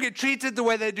people get treated the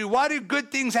way they do? Why do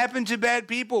good things happen to bad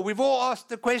people? We've all asked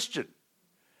the question.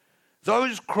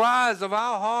 Those cries of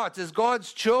our hearts as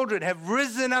God's children have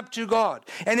risen up to God,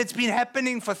 and it's been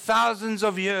happening for thousands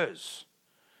of years.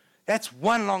 That's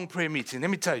one long prayer meeting, let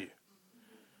me tell you.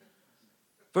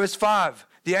 Verse 5,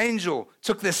 the angel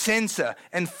took the censer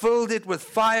and filled it with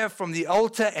fire from the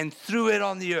altar and threw it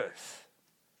on the earth.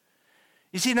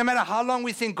 You see, no matter how long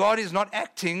we think God is not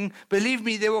acting, believe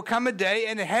me, there will come a day,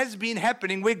 and it has been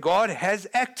happening, where God has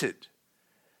acted.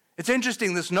 It's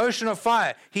interesting, this notion of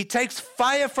fire. He takes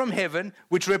fire from heaven,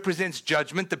 which represents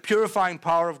judgment, the purifying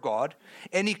power of God,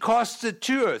 and he casts it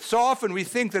to earth. So often we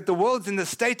think that the world's in the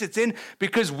state it's in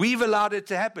because we've allowed it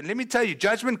to happen. Let me tell you,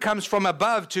 judgment comes from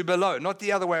above to below, not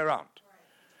the other way around.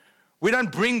 We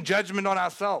don't bring judgment on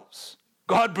ourselves.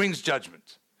 God brings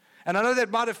judgment. And I know that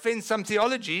might offend some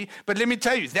theology, but let me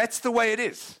tell you, that's the way it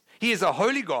is. He is a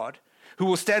holy God who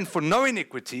will stand for no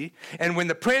iniquity, and when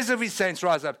the prayers of his saints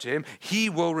rise up to him, he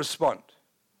will respond.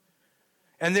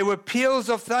 And there were peals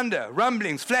of thunder,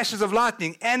 rumblings, flashes of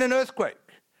lightning, and an earthquake.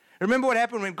 Remember what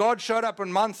happened when God showed up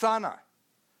on Mount Sinai? It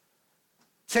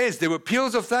says there were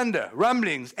peals of thunder,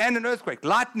 rumblings, and an earthquake,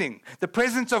 lightning. The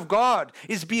presence of God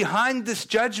is behind this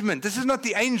judgment. This is not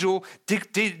the angel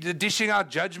dishing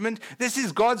out judgment. This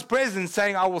is God's presence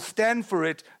saying, I will stand for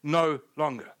it no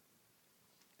longer.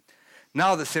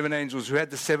 Now the 7 angels who had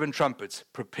the 7 trumpets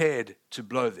prepared to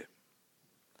blow them.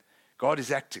 God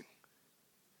is acting.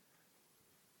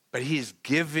 But he is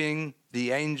giving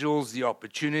the angels the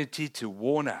opportunity to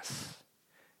warn us.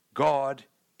 God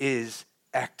is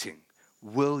acting.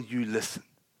 Will you listen?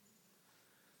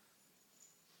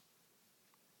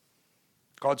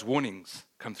 God's warnings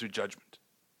come through judgment.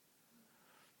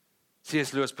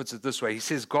 C.S. Lewis puts it this way. He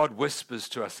says, God whispers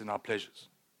to us in our pleasures.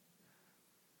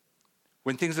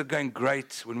 When things are going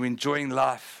great, when we're enjoying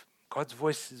life, God's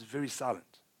voice is very silent.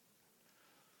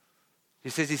 He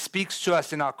says he speaks to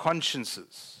us in our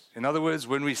consciences. In other words,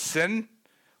 when we sin,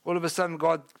 all of a sudden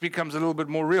God becomes a little bit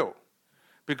more real.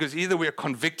 Because either we are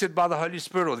convicted by the Holy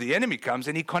Spirit or the enemy comes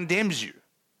and he condemns you.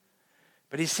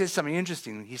 But he says something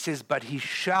interesting. He says, but he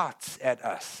shouts at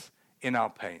us in our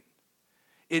pain.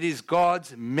 It is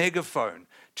God's megaphone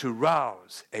to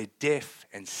rouse a deaf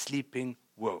and sleeping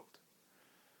world.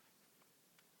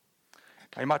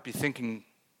 Now, you might be thinking,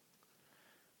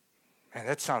 Man,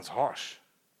 that sounds harsh.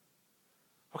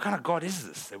 What kind of God is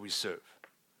this that we serve?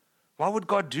 Why would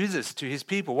God do this to his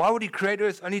people? Why would he create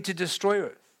earth only to destroy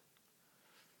earth?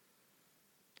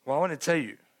 Well, I want to tell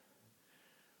you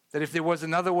that if there was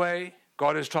another way,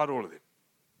 God has tried all of them.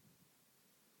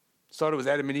 Started with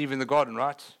Adam and Eve in the garden,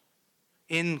 right?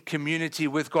 In community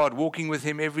with God, walking with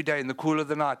him every day in the cool of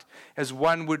the night, as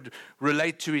one would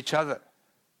relate to each other.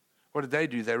 What did they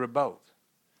do? They rebelled.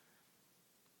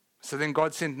 So then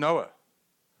God sent Noah.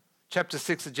 Chapter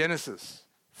 6 of Genesis.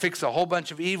 Fix a whole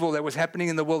bunch of evil that was happening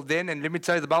in the world then. And let me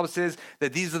tell you, the Bible says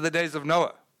that these are the days of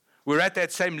Noah. We're at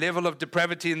that same level of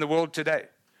depravity in the world today.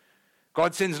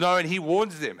 God sends Noah and he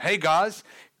warns them. Hey guys,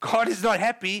 God is not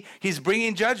happy. He's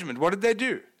bringing judgment. What did they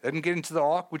do? They didn't get into the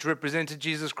ark, which represented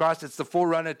Jesus Christ. It's the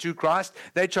forerunner to Christ.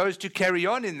 They chose to carry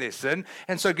on in their sin.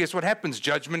 And so guess what happens?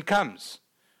 Judgment comes.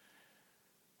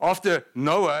 After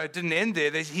Noah, it didn't end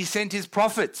there. He sent his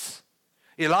prophets.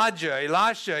 Elijah,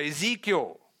 Elisha,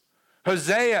 Ezekiel,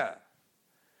 Hosea,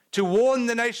 to warn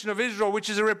the nation of Israel, which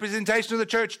is a representation of the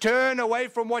church. Turn away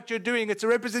from what you're doing. It's a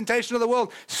representation of the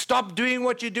world. Stop doing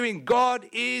what you're doing. God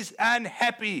is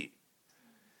unhappy.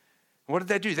 What did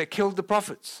they do? They killed the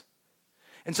prophets.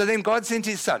 And so then God sent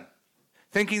his son,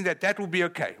 thinking that that will be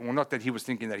okay. Well, not that he was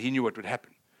thinking that. He knew what would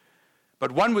happen.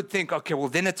 But one would think, okay, well,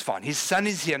 then it's fine. His son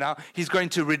is here now. He's going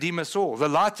to redeem us all. The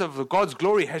light of God's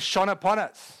glory has shone upon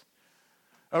us.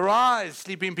 Arise,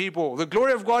 sleeping people. The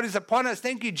glory of God is upon us.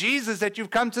 Thank you, Jesus, that you've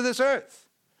come to this earth.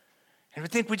 And we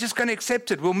think we're just going to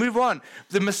accept it. We'll move on.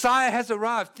 The Messiah has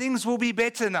arrived. Things will be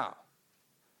better now.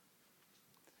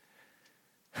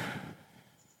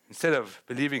 Instead of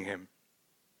believing him,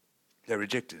 they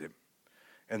rejected him.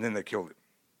 And then they killed him.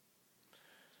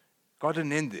 God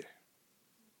didn't end there.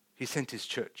 He sent his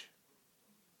church.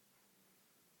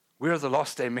 We are the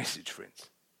last day message, friends.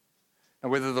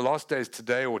 And whether the last day is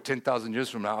today or 10,000 years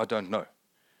from now, I don't know.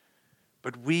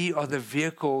 But we are the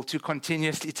vehicle to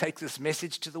continuously take this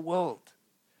message to the world.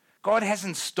 God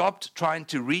hasn't stopped trying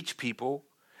to reach people.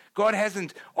 God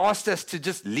hasn't asked us to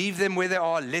just leave them where they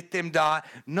are, let them die.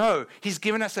 No, he's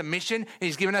given us a mission.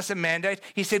 He's given us a mandate.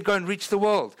 He said, go and reach the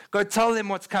world. Go tell them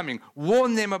what's coming.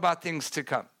 Warn them about things to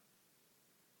come.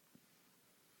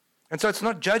 And so it's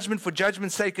not judgment for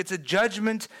judgment's sake. It's a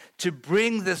judgment to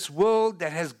bring this world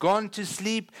that has gone to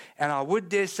sleep, and I would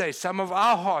dare say some of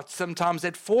our hearts sometimes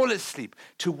that fall asleep,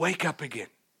 to wake up again.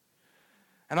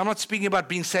 And I'm not speaking about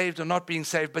being saved or not being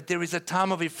saved, but there is a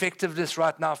time of effectiveness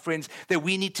right now, friends, that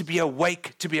we need to be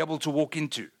awake to be able to walk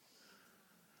into.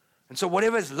 And so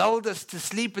whatever has lulled us to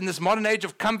sleep in this modern age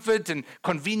of comfort and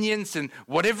convenience and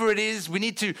whatever it is, we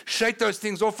need to shake those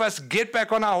things off us, get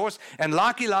back on our horse, and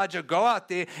like Elijah, go out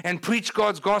there and preach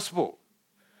God's gospel.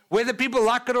 Whether people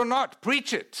like it or not,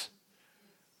 preach it.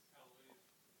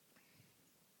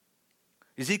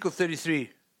 Ezekiel 33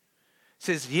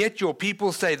 says, yet your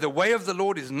people say, the way of the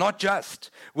Lord is not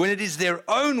just, when it is their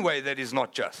own way that is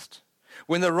not just.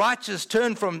 When the righteous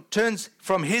turns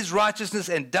from his righteousness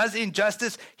and does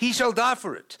injustice, he shall die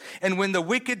for it. And when the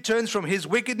wicked turns from his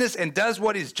wickedness and does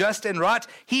what is just and right,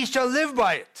 he shall live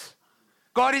by it.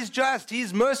 God is just. He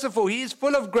is merciful. He is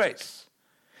full of grace.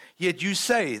 Yet you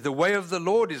say, the way of the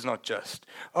Lord is not just.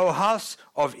 O house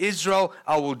of Israel,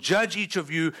 I will judge each of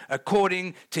you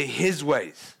according to his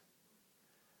ways.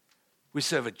 We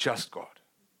serve a just God.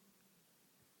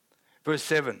 Verse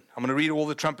 7, I'm going to read all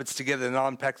the trumpets together and I'll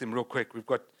unpack them real quick. We've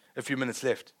got a few minutes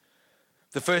left.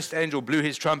 The first angel blew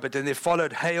his trumpet, and there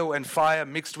followed hail and fire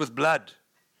mixed with blood.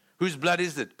 Whose blood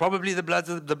is it? Probably the blood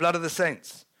of the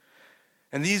saints.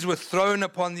 And these were thrown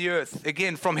upon the earth,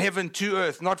 again from heaven to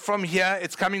earth, not from here,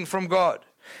 it's coming from God.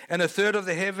 And a third of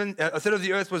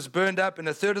the earth was burned up, and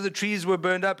a third of the trees were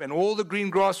burned up, and all the green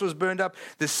grass was burned up.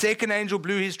 The second angel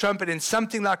blew his trumpet, and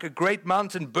something like a great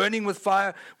mountain burning with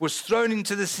fire was thrown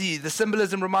into the sea. The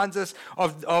symbolism reminds us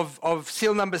of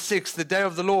seal number 6, the day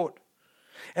of the Lord.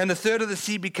 And a third of the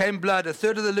sea became blood, a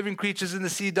third of the living creatures in the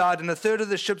sea died, and a third of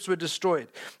the ships were destroyed.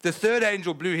 The third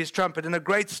angel blew his trumpet, and a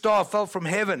great star fell from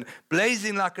heaven,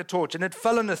 blazing like a torch, and it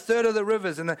fell on a third of the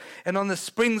rivers and on the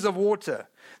springs of water.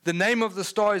 The name of the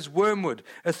star is wormwood.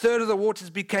 A third of the waters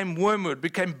became wormwood,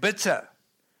 became bitter.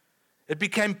 It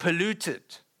became polluted.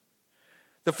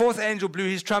 The fourth angel blew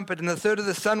his trumpet, and a third of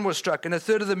the sun was struck, and a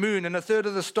third of the moon, and a third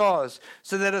of the stars,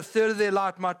 so that a third of their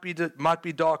light might be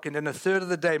darkened, and a third of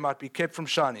the day might be kept from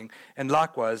shining, and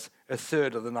likewise a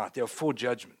third of the night. There are 4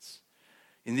 judgments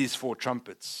in these 4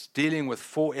 trumpets, dealing with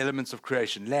 4 elements of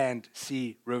creation: land,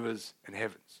 sea, rivers, and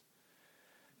heavens.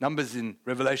 Numbers in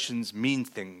Revelations mean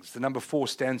things. The number 4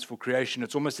 stands for creation.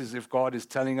 It's almost as if God is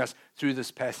telling us through this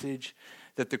passage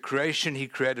that the creation he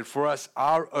created for us,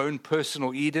 our own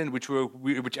personal Eden, which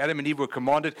Adam and Eve were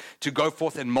commanded to go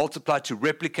forth and multiply, to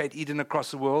replicate Eden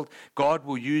across the world, God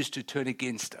will use to turn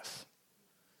against us.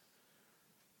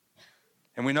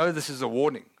 And we know this is a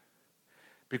warning,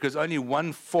 because only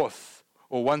 1/4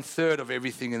 or 1/3 of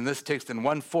everything in this text and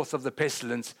 1/4 of the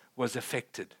pestilence was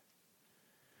affected.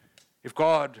 If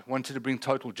God wanted to bring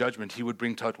total judgment, he would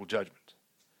bring total judgment.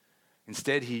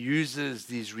 Instead, he uses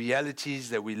these realities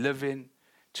that we live in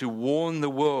to warn the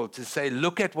world, to say,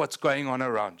 look at what's going on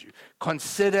around you.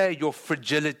 Consider your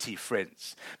fragility,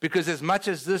 friends. Because as much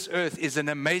as this earth is an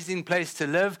amazing place to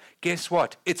live, guess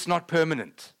what? It's not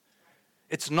permanent.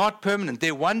 It's not permanent.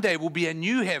 There one day will be a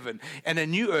new heaven and a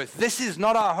new earth. This is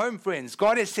not our home, friends.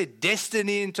 God has set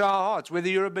destiny into our hearts, whether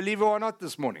you're a believer or not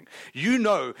this morning. You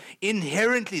know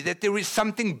inherently that there is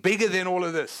something bigger than all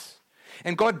of this.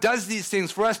 And God does these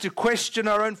things for us to question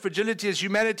our own fragility as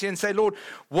humanity and say, Lord,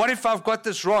 what if I've got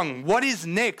this wrong? What is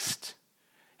next?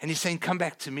 And he's saying, come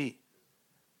back to me.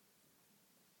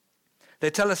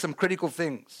 They tell us some critical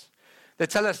things. They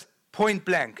tell us point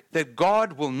blank that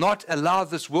God will not allow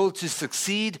this world to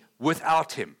succeed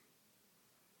without him.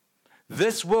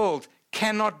 This world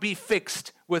cannot be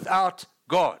fixed without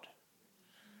God.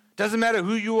 Doesn't matter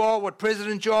who you are, what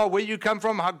president you are, where you come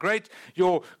from, how great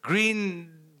your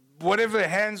green whatever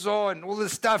hands are and all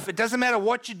this stuff. It doesn't matter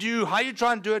what you do, how you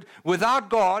try and do it. Without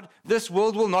God, this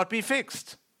world will not be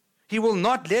fixed. He will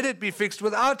not let it be fixed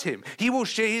without him. He will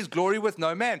share his glory with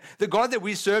no man. The God that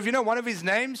we serve, you know, one of his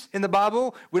names in the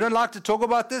Bible, we don't like to talk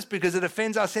about this because it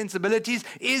offends our sensibilities,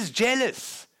 is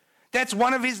jealous. That's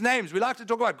one of his names. We like to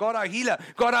talk about God our healer,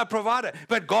 God our provider,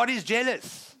 but God is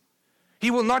jealous.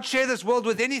 He will not share this world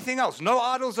with anything else. No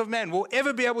idols of man will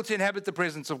ever be able to inhabit the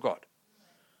presence of God.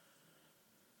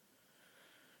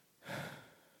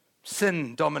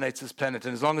 Sin dominates this planet,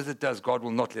 and as long as it does, God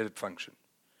will not let it function.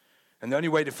 And the only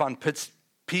way to find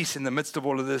peace in the midst of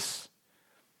all of this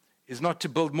is not to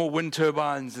build more wind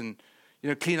turbines and,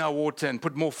 clean our water and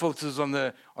put more filters on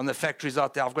the factories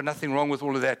out there. I've got nothing wrong with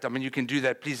all of that. I mean, you can do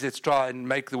that. Please, let's try and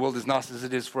make the world as nice as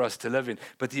it is for us to live in.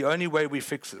 But the only way we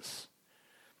fix this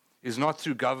is not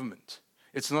through government.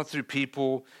 It's not through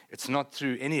people. It's not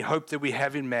through any hope that we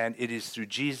have in man. It is through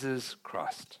Jesus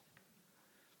Christ.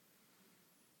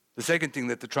 The second thing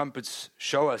that the trumpets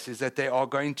show us is that they are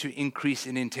going to increase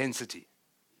in intensity.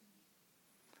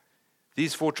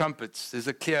 These 4 trumpets,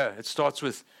 it starts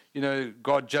with,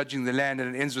 God judging the land,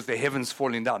 and it ends with the heavens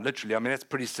falling down, literally. I mean, that's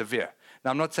pretty severe.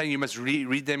 Now, I'm not saying you must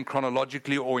read them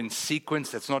chronologically or in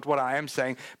sequence. That's not what I am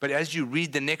saying. But as you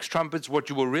read the next trumpets, what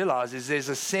you will realize is there's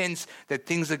a sense that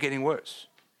things are getting worse.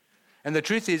 And the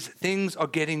truth is, things are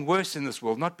getting worse in this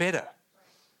world, not better.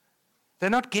 They're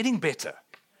not getting better.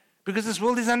 Because this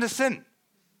world is under sin.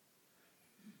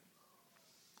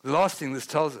 The last thing this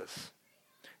tells us,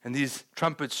 and these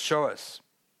trumpets show us,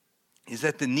 is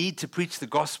that the need to preach the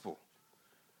gospel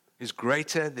is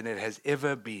greater than it has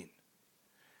ever been.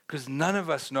 Because none of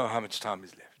us know how much time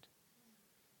is left.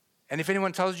 And if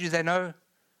anyone tells you they know,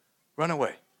 run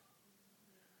away.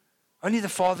 Only the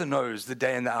Father knows the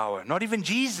day and the hour. Not even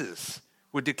Jesus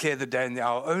would declare the day and the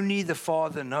hour. Only the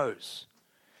Father knows.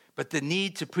 But the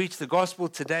need to preach the gospel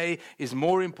today is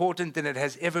more important than it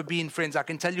has ever been, friends. I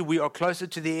can tell you we are closer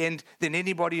to the end than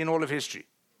anybody in all of history.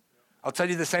 I'll tell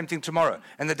you the same thing tomorrow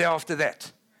and the day after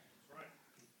that.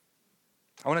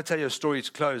 I want to tell you a story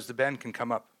to close. The band can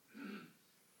come up.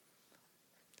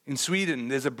 In Sweden,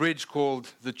 there's a bridge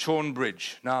called the Chorn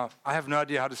Bridge. Now, I have no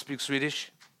idea how to speak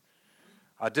Swedish.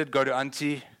 I did go to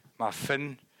Antti, my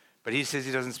Finn, but he says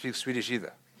he doesn't speak Swedish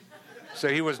either. So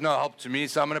he was no help to me,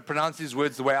 so I'm going to pronounce these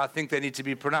words the way I think they need to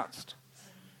be pronounced.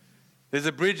 There's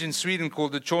a bridge in Sweden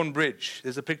called the Chorn Bridge.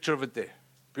 There's a picture of it there.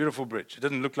 Beautiful bridge. It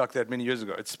didn't look like that many years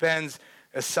ago. It spans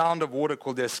a sound of water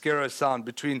called the Eskero Sound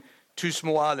between 2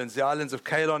 small islands, the islands of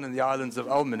Kalon and the islands of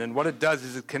Almen. And what it does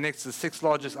is it connects the 6th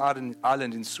largest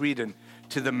island in Sweden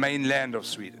to the mainland of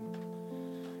Sweden.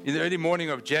 In the early morning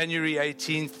of January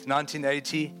 18th,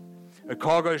 1980, a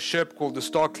cargo ship called the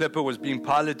Star Clipper was being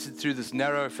piloted through this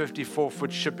narrow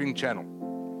 54-foot shipping channel.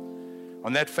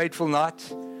 On that fateful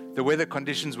night, the weather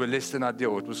conditions were less than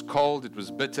ideal. It was cold, it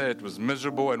was bitter, it was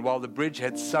miserable, and while the bridge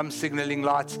had some signaling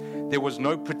lights, there was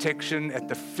no protection at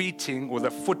the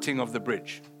footing of the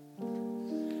bridge.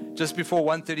 Just before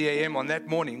 1:30 a.m. on that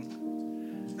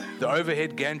morning, the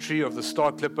overhead gantry of the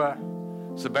Star Clipper,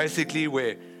 so basically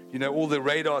where all the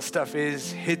radar stuff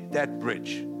is, hit that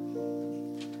bridge.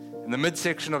 In the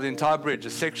midsection of the entire bridge, a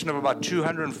section of about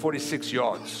 246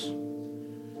 yards,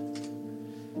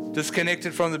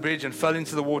 disconnected from the bridge and fell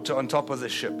into the water on top of the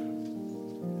ship.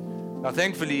 Now,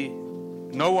 thankfully,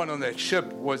 no one on that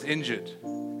ship was injured.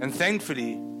 And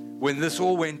thankfully, when this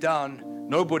all went down,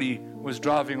 nobody was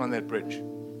driving on that bridge.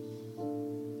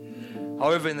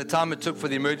 However, in the time it took for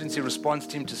the emergency response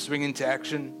team to swing into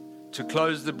action, to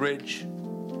close the bridge,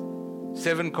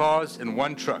 7 cars and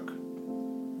 1 truck,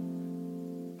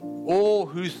 all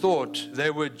who thought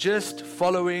they were just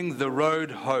following the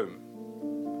road home,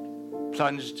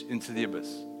 plunged into the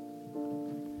abyss.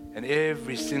 And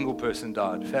every single person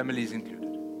died, families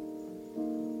included.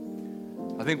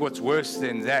 I think what's worse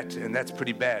than that, and that's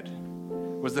pretty bad,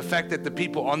 was the fact that the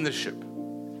people on the ship,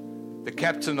 the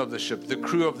captain of the ship, the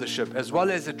crew of the ship, as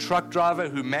well as a truck driver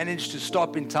who managed to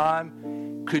stop in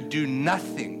time, could do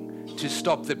nothing to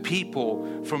stop the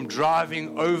people from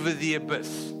driving over the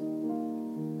abyss.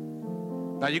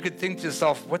 Now you could think to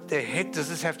yourself, what the heck does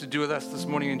this have to do with us this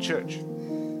morning in church?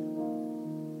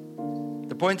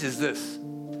 The point is this: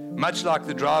 much like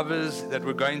the drivers that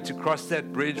were going to cross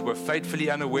that bridge were fatefully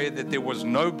unaware that there was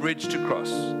no bridge to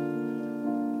cross,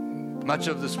 much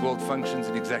of this world functions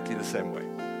in exactly the same way.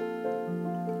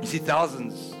 You see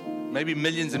thousands, maybe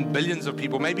millions and billions of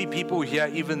people, maybe people here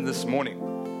even this morning,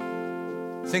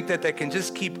 think that they can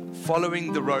just keep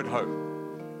following the road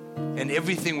home and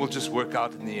everything will just work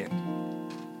out in the end.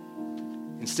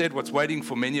 Instead, what's waiting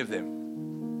for many of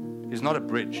them is not a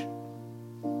bridge.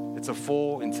 It's a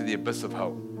fall into the abyss of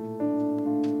hell.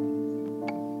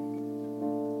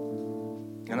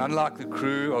 And unlike the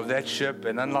crew of that ship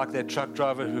and unlike that truck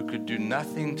driver who could do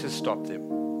nothing to stop them,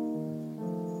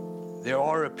 there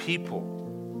are a people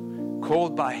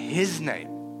called by His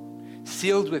name,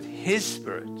 sealed with His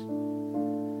Spirit,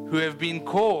 who have been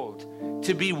called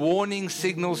to be warning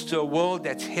signals to a world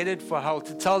that's headed for hell,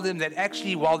 to tell them that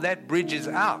actually while that bridge is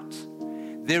out,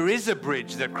 there is a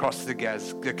bridge that crosses the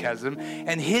chasm,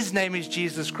 and His name is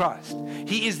Jesus Christ.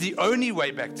 He is the only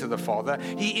way back to the Father.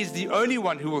 He is the only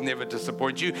one who will never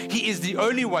disappoint you. He is the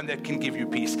only one that can give you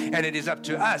peace. And it is up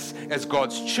to us as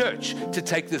God's church to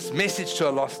take this message to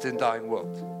a lost and dying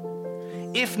world.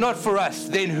 If not for us,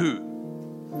 then who?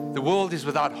 The world is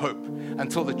without hope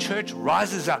until the church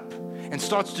rises up and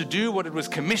starts to do what it was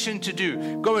commissioned to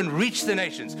do. Go and reach the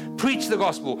nations, preach the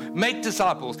gospel, make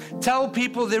disciples, tell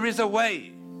people there is a way.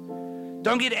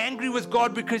 Don't get angry with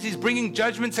God because He's bringing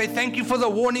judgment. Say, thank you for the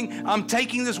warning. I'm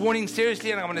taking this warning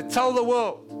seriously and I'm going to tell the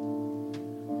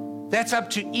world. That's up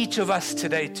to each of us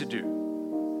today to do.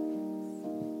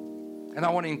 And I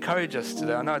want to encourage us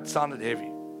today. I know it sounded heavy,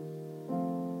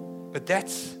 but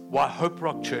that's why Hope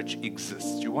Rock Church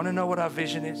exists. Do you want to know what our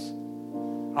vision is?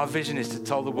 Our vision is to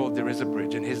tell the world there is a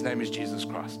bridge, and His name is Jesus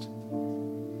Christ.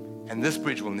 And this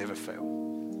bridge will never fail.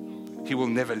 He will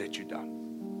never let you down.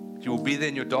 He will be there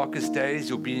in your darkest days.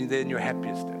 You'll be there in your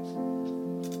happiest days.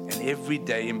 And every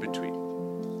day in between.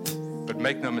 But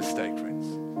make no mistake,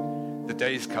 friends. The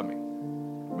day is coming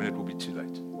when it will be too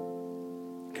late.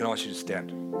 Can I ask you to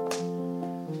stand? I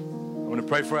want to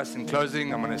pray for us in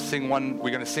closing. We're going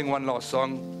to sing one last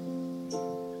song.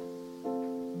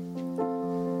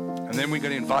 And then we're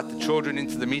going to invite the children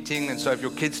into the meeting. And so if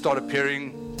your kids start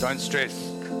appearing, don't stress.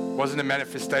 It wasn't a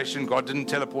manifestation. God didn't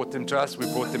teleport them to us. We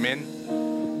brought them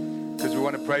in. Because we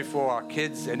want to pray for our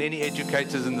kids and any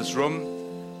educators in this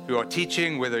room who are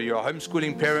teaching, whether you're a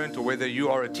homeschooling parent or whether you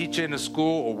are a teacher in a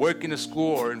school or work in a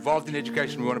school or involved in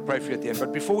education. We want to pray for you at the end.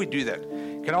 But before we do that,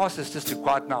 can I ask us just to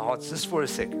quieten our hearts just for a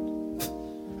second?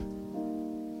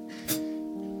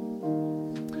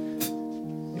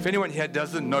 If anyone here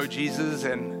doesn't know Jesus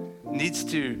and needs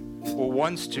to or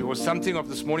wants to, or something of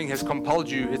this morning has compelled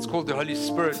you, it's called the Holy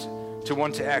Spirit to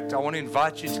want to act. I want to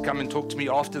invite you to come and talk to me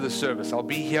after the service. I'll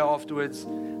be here afterwards.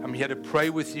 I'm here to pray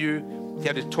with you,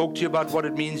 here to talk to you about what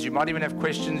it means. You might even have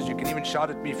questions. You can even shout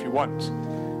at me if you want.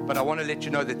 But I want to let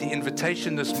you know that the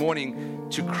invitation this morning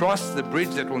to cross the bridge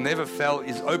that will never fail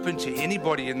is open to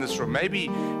anybody in this room. Maybe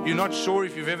you're not sure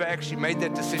if you've ever actually made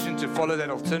that decision to follow that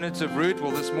alternative route.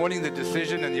 Well, this morning the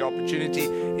decision and the opportunity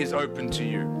is open to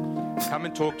you. Come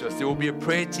and talk to us. There will be a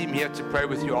prayer team here to pray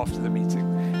with you after the meeting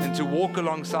and to walk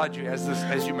alongside you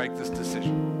as you make this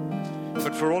decision.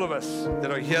 But for all of us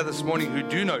that are here this morning who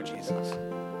do know Jesus,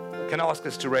 can I ask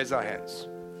us to raise our hands?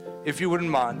 If you wouldn't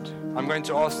mind, I'm going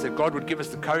to ask that God would give us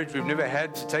the courage we've never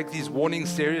had to take these warnings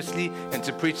seriously and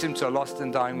to preach them to a lost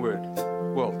and dying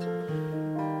world.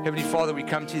 Heavenly Father, we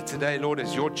come to you today, Lord,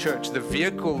 as your church, the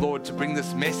vehicle, Lord, to bring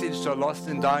this message to a lost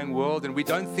and dying world. And we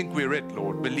don't think we're it,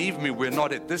 Lord. Believe me, we're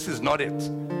not it. This is not it.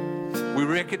 We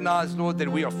recognize, Lord, that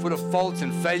we are full of faults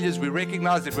and failures. We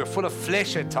recognize that we're full of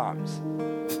flesh at times.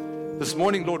 This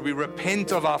morning, Lord, we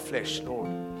repent of our flesh, Lord.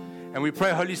 And we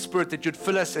pray, Holy Spirit, that you'd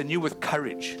fill us anew with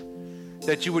courage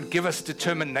that you would give us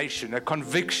determination, a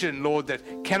conviction, Lord, that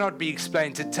cannot be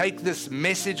explained, to take this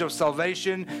message of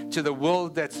salvation to the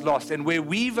world that's lost. And where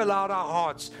we've allowed our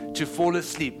hearts to fall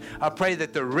asleep, I pray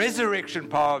that the resurrection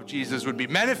power of Jesus would be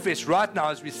manifest right now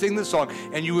as we sing the song,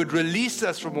 and you would release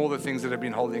us from all the things that have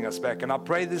been holding us back. And I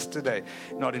pray this today,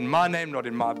 not in my name, not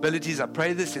in my abilities. I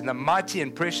pray this in the mighty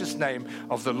and precious name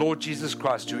of the Lord Jesus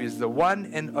Christ, who is the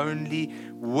one and only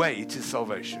way to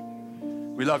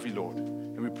salvation. We love you, Lord,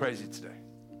 and we praise you today.